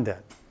fund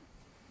it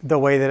the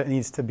way that it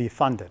needs to be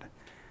funded.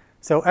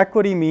 So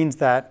equity means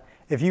that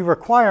if you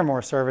require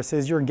more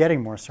services, you're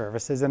getting more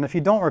services, and if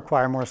you don't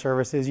require more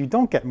services, you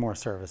don't get more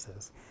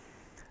services.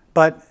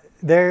 But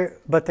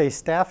they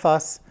staff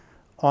us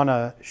on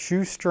a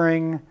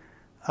shoestring,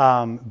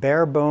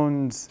 bare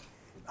bones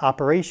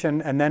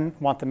operation, and then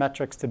want the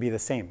metrics to be the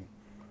same,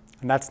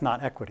 and that's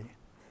not equity.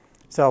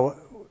 So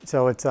it's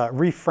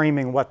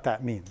reframing what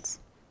that means.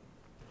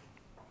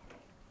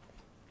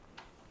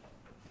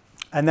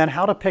 And then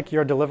how to pick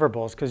your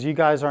deliverables, because you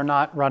guys are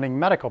not running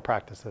medical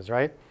practices,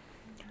 right?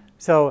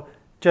 So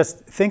just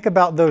think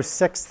about those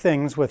 6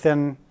 things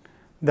within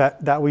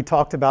that we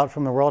talked about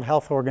from the World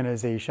Health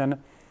Organization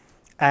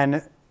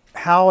and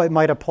how it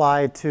might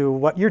apply to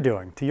what you're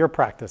doing, to your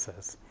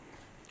practices.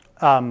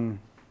 And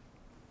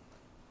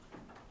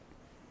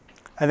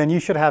then you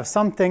should have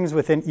some things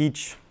within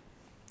each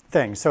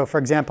thing. So for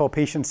example,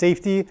 patient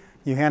safety,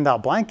 you hand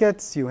out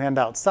blankets, you hand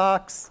out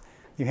socks,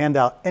 you hand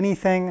out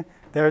anything.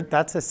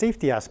 That's a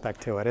safety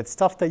aspect to it. It's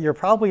stuff that you're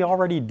probably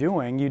already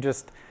doing. You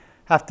just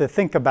have to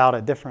think about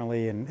it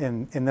differently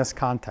in this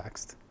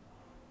context.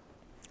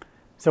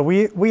 So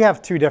we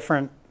have 2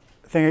 different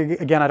things.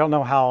 Again, I don't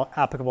know how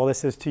applicable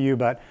this is to you,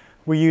 but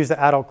we use the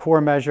adult core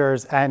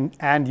measures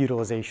and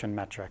utilization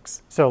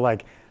metrics. So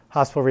like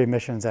hospital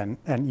readmissions and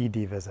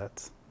ED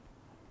visits.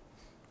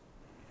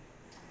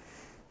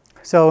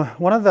 So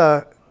one of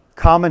the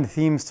common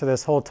themes to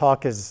this whole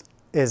talk is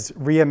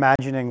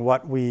reimagining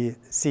what we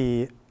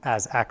see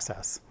as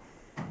access.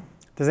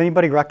 Does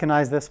anybody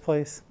recognize this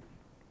place?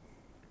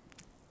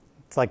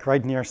 It's like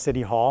right near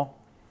City Hall.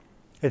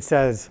 It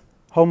says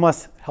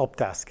homeless help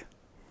desk.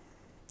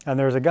 And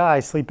there's a guy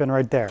sleeping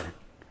right there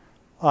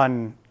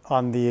on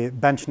the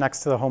bench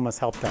next to the homeless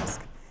help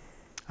desk.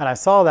 And I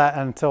saw that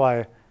until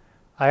I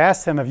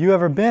asked him, have you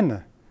ever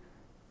been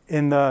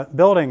in the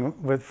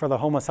building for the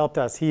homeless help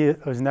desk? He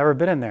has never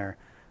been in there.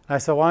 And I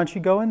said, why don't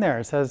you go in there?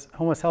 It says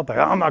homeless help desk.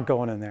 I'm not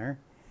going in there.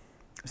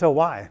 So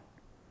why?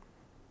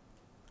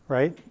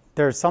 Right?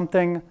 There's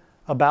something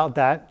about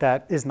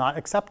that is not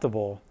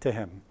acceptable to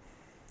him.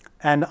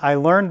 And I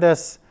learned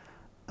this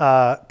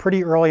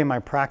pretty early in my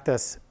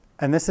practice,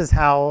 and this is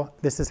how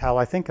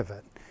I think of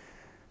it.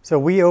 So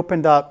we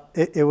opened up,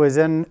 it was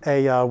in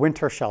a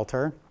winter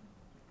shelter,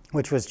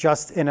 which was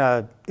just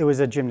it was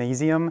a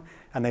gymnasium,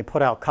 and they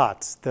put out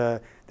cots.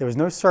 There was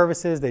no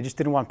services, they just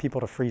didn't want people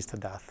to freeze to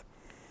death.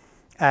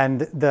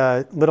 And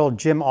the little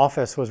gym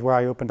office was where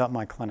I opened up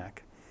my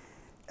clinic.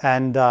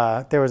 And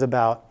there was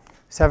about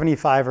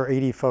 75 or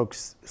 80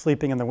 folks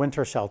sleeping in the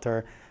winter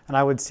shelter, and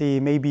I would see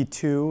maybe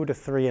 2 to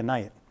 3 a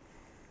night.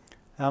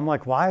 And I'm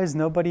like, why is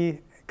nobody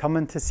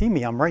coming to see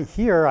me? I'm right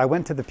here, I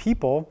went to the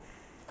people.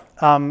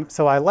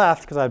 So I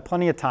left because I had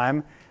plenty of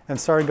time and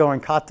started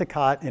going cot to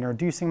cot,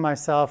 introducing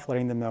myself,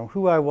 letting them know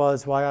who I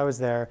was, why I was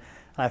there,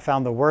 and I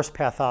found the worst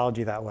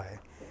pathology that way.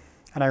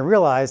 And I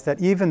realized that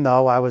even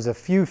though I was a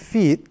few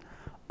feet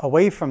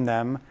away from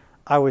them,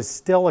 I was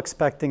still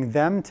expecting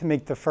them to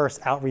make the first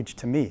outreach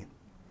to me.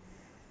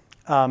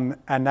 And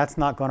that's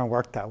not going to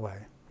work that way.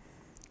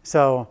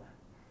 So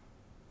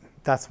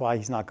that's why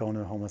he's not going to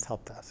the homeless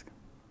help desk.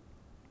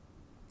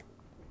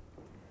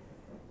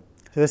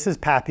 So this is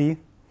Pappy.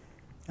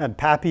 And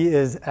Pappy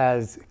is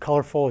as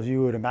colorful as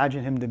you would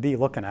imagine him to be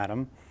looking at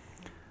him.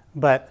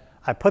 But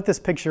I put this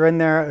picture in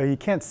there. You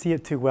can't see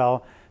it too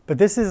well. But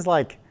this is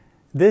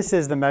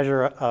the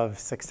measure of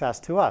success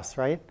to us,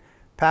 right?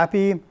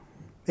 Pappy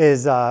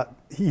is,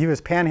 he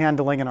was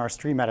panhandling in our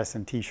street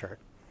medicine t-shirt.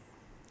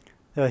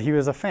 He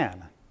was a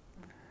fan.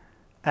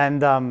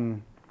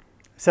 And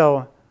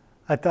so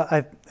I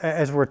thought,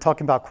 as we're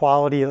talking about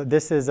quality,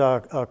 this is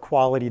a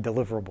quality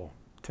deliverable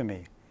to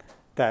me.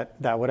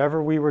 That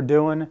whatever we were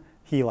doing,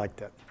 he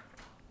liked it.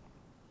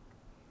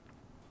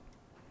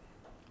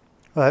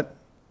 But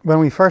when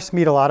we first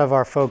meet a lot of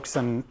our folks,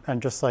 and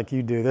just like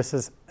you do, this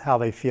is how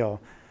they feel.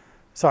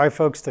 Sorry,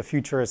 folks, the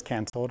future is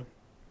canceled.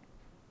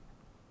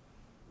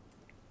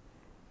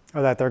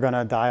 Or that they're going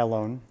to die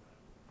alone.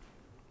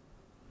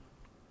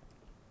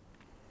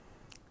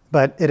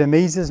 But it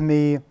amazes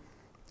me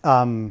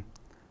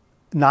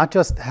not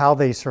just how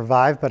they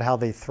survive, but how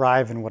they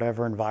thrive in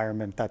whatever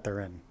environment that they're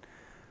in.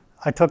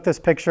 I took this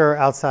picture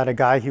outside a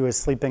guy who was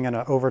sleeping in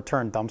an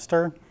overturned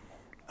dumpster.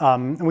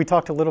 And we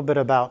talked a little bit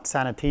about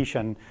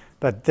sanitation,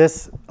 but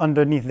this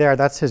underneath there,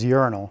 that's his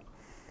urinal.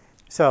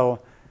 So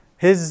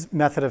his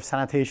method of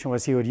sanitation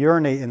was he would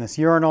urinate in this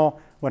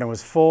urinal. When it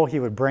was full, he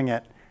would bring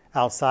it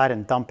outside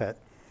and dump it.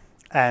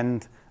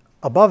 And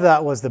above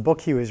that was the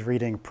book he was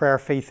reading, Prayer,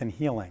 Faith, and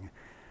Healing.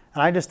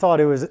 And I just thought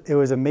it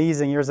was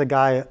amazing. Here's a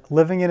guy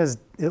living in a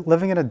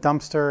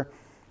dumpster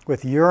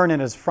with urine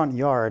in his front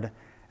yard,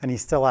 and he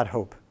still had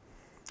hope.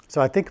 So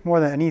I think more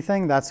than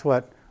anything, that's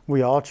what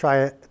we all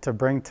try to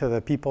bring to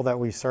the people that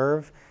we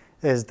serve,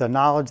 is the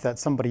knowledge that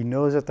somebody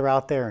knows that they're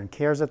out there and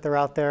cares that they're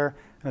out there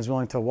and is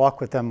willing to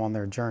walk with them on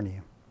their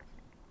journey.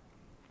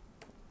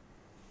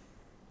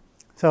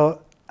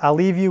 So I'll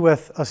leave you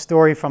with a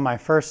story from my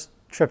first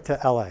trip to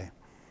LA.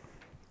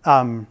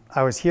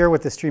 I was here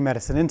with the Street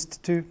Medicine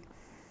Institute.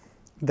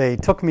 They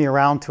took me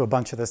around to a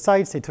bunch of the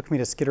sites. They took me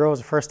to Skid Row. It was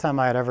the first time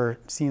I had ever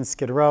seen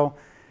Skid Row.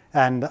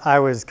 And I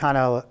was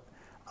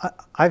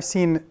I've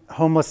seen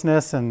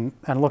homelessness and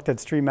looked at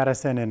street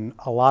medicine in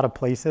a lot of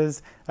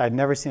places. I'd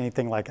never seen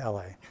anything like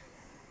LA.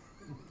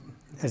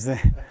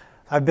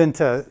 I've been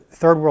to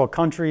third world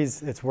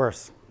countries, it's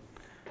worse.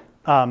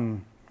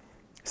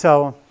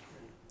 So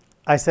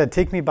I said,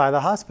 take me by the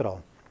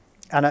hospital.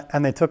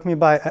 And they took me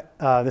by,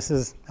 this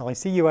is LAC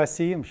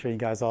USC, I'm sure you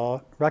guys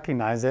all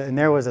recognize it, and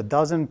there was a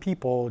dozen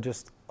people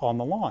just on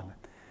the lawn.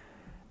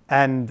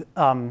 And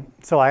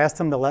so I asked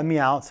them to let me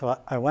out, so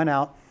I went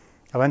out.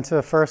 I went to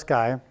the first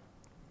guy,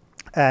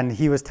 and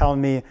he was telling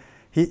me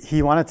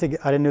he wanted to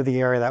get, I didn't know the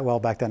area that well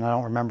back then, I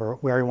don't remember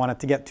where he wanted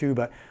to get to,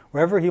 but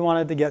wherever he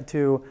wanted to get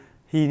to,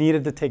 he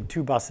needed to take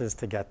 2 buses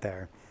to get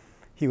there.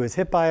 He was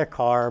hit by a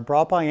car,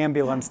 brought by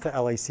ambulance to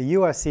LAC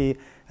USC,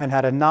 and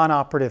had a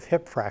non-operative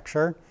hip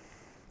fracture,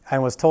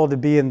 and was told to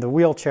be in the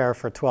wheelchair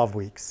for 12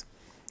 weeks.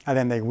 And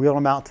then they wheeled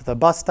him out to the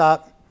bus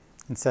stop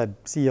and said,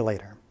 see you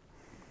later.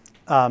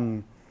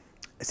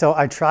 So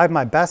I tried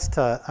my best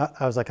to,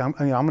 I was like, I'm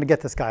going to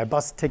get this guy a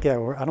bus ticket.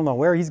 I don't know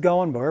where he's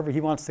going, but wherever he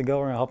wants to go,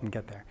 we're going to help him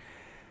get there.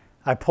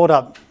 I pulled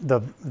up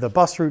the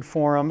bus route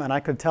for him, and I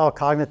could tell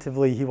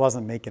cognitively he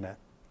wasn't making it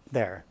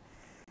there.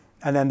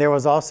 And then there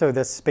was also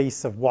this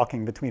space of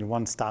walking between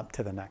one stop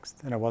to the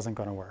next, and it wasn't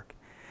going to work.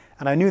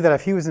 And I knew that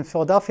if he was in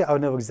Philadelphia, I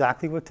would know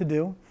exactly what to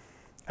do,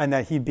 and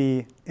that he'd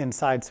be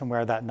inside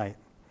somewhere that night.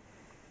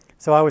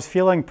 So I was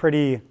feeling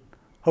pretty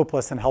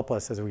hopeless and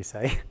helpless, as we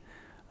say.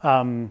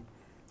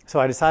 So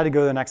I decided to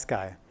go to the next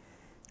guy.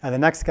 And the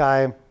next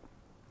guy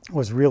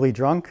was really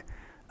drunk.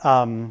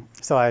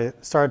 So I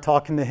started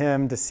talking to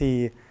him to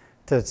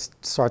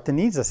start the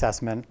needs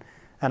assessment.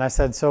 And I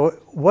said, so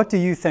what do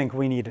you think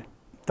we need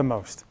the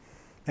most?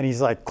 And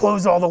he's like,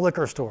 close all the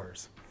liquor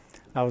stores.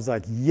 I was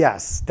like,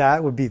 yes,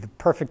 that would be the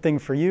perfect thing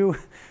for you,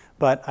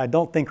 but I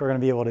don't think we're going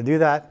to be able to do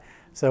that.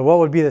 So what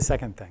would be the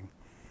second thing?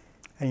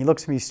 And he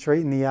looks me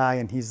straight in the eye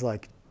and he's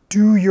like,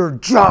 do your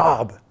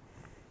job.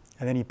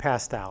 And then he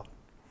passed out.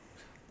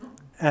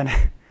 And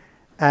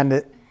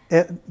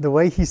the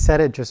way he said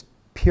it just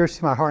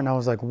pierced my heart, and I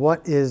was like,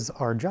 what is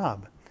our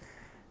job?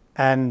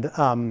 And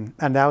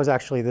that was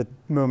actually the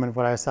moment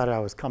when I decided I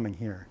was coming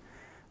here.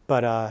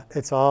 But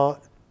it's all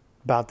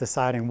about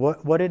deciding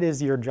what it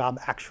is your job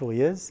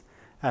actually is,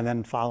 and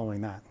then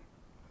following that.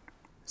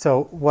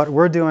 So what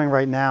we're doing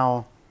right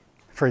now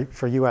for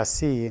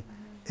USC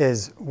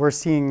is we're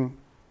seeing,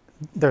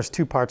 there's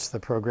two parts to the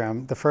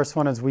program. The first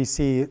one is we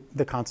see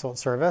the consult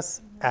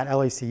service at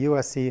LAC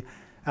USC,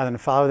 and then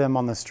follow them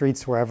on the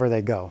streets wherever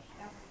they go.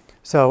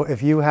 So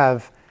if you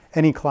have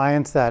any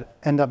clients that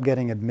end up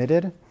getting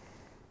admitted,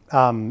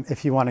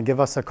 if you want to give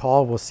us a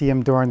call, we'll see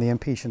them during the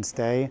inpatient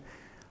stay.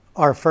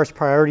 Our first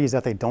priority is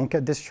that they don't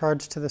get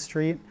discharged to the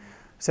street.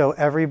 So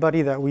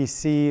everybody that we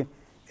see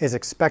is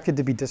expected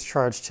to be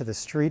discharged to the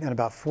street, and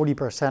about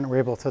 40% we're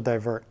able to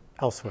divert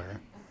elsewhere.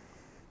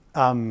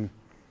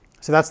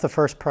 So that's the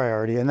first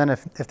priority. And then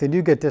if they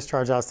do get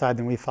discharged outside,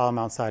 then we follow them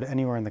outside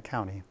anywhere in the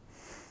county.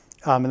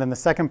 And then the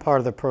second part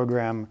of the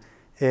program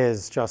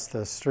is just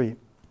the street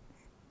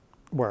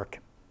work,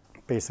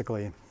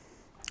 basically.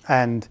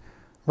 And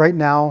right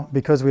now,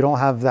 because we don't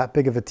have that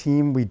big of a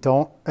team,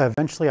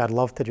 eventually I'd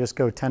love to just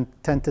go tent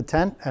to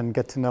tent and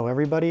get to know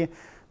everybody.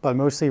 But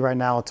mostly right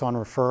now it's on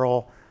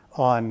referral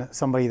on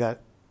somebody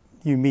that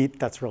you meet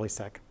that's really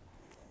sick.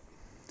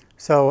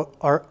 So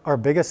our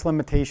biggest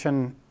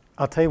limitation,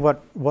 I'll tell you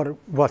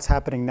what's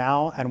happening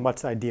now and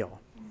what's ideal.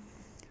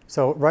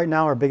 So right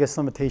now our biggest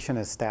limitation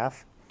is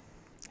staff.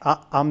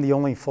 I'm the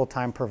only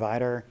full-time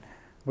provider.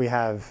 We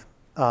have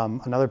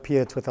another PA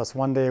that's with us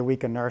 1 day a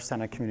week, a nurse,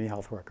 and a community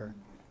health worker,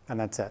 and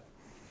that's it.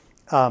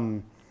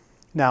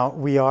 Now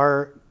we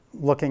are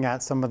looking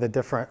at some of the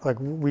different, like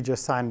we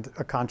just signed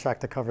a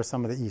contract to cover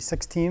some of the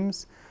E6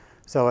 teams.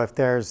 So if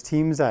there's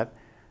teams that,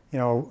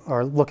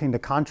 are looking to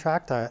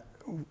contract,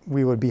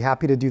 we would be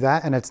happy to do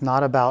that. And it's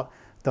not about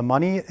the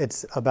money,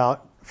 it's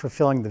about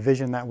fulfilling the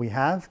vision that we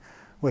have,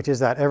 which is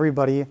that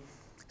everybody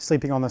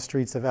sleeping on the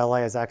streets of LA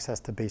has access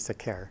to basic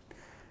care.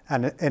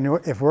 And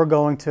if we're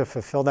going to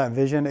fulfill that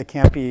vision, it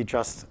can't be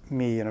just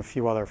me and a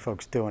few other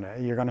folks doing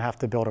it. You're gonna have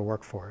to build a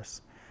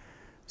workforce.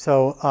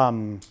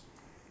 So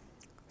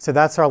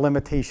that's our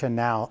limitation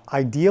now.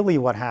 Ideally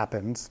what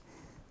happens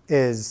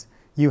is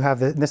you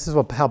have and this is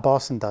how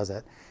Boston does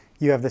it.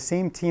 You have the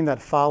same team that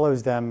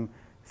follows them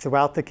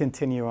throughout the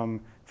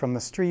continuum from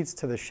the streets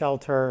to the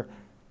shelter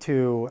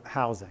to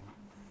housing.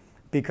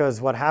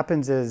 Because what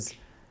happens is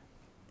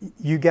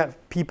you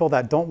get people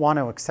that don't want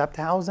to accept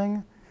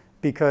housing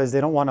because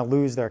they don't want to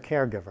lose their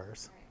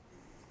caregivers.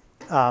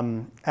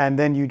 And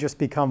then you just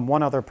become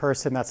one other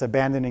person that's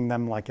abandoning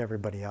them like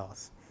everybody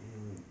else.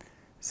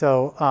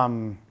 So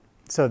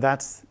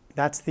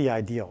that's the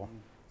ideal.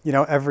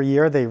 Every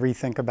year they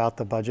rethink about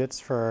the budgets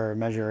for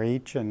Measure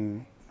H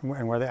and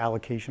where the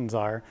allocations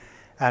are.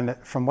 And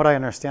from what I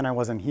understand, I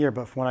wasn't here,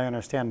 but from what I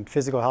understand,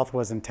 physical health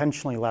was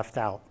intentionally left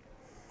out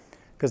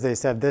because they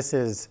said this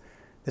is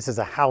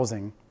a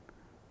housing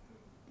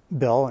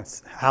bill,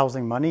 it's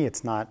housing money,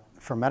 it's not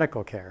for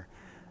medical care.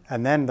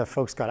 And then the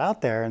folks got out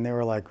there and they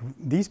were like,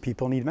 these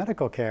people need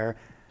medical care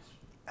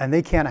and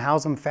they can't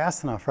house them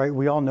fast enough, right?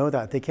 We all know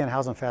that, they can't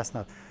house them fast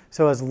enough.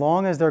 So as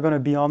long as they're gonna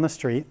be on the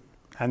street,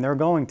 and they're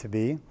going to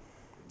be,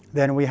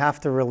 then we have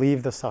to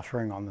relieve the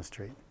suffering on the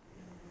street.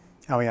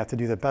 And we have to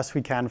do the best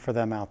we can for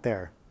them out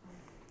there.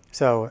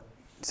 So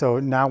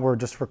now we're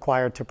just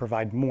required to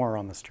provide more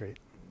on the street.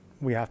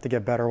 We have to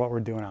get better at what we're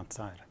doing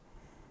outside.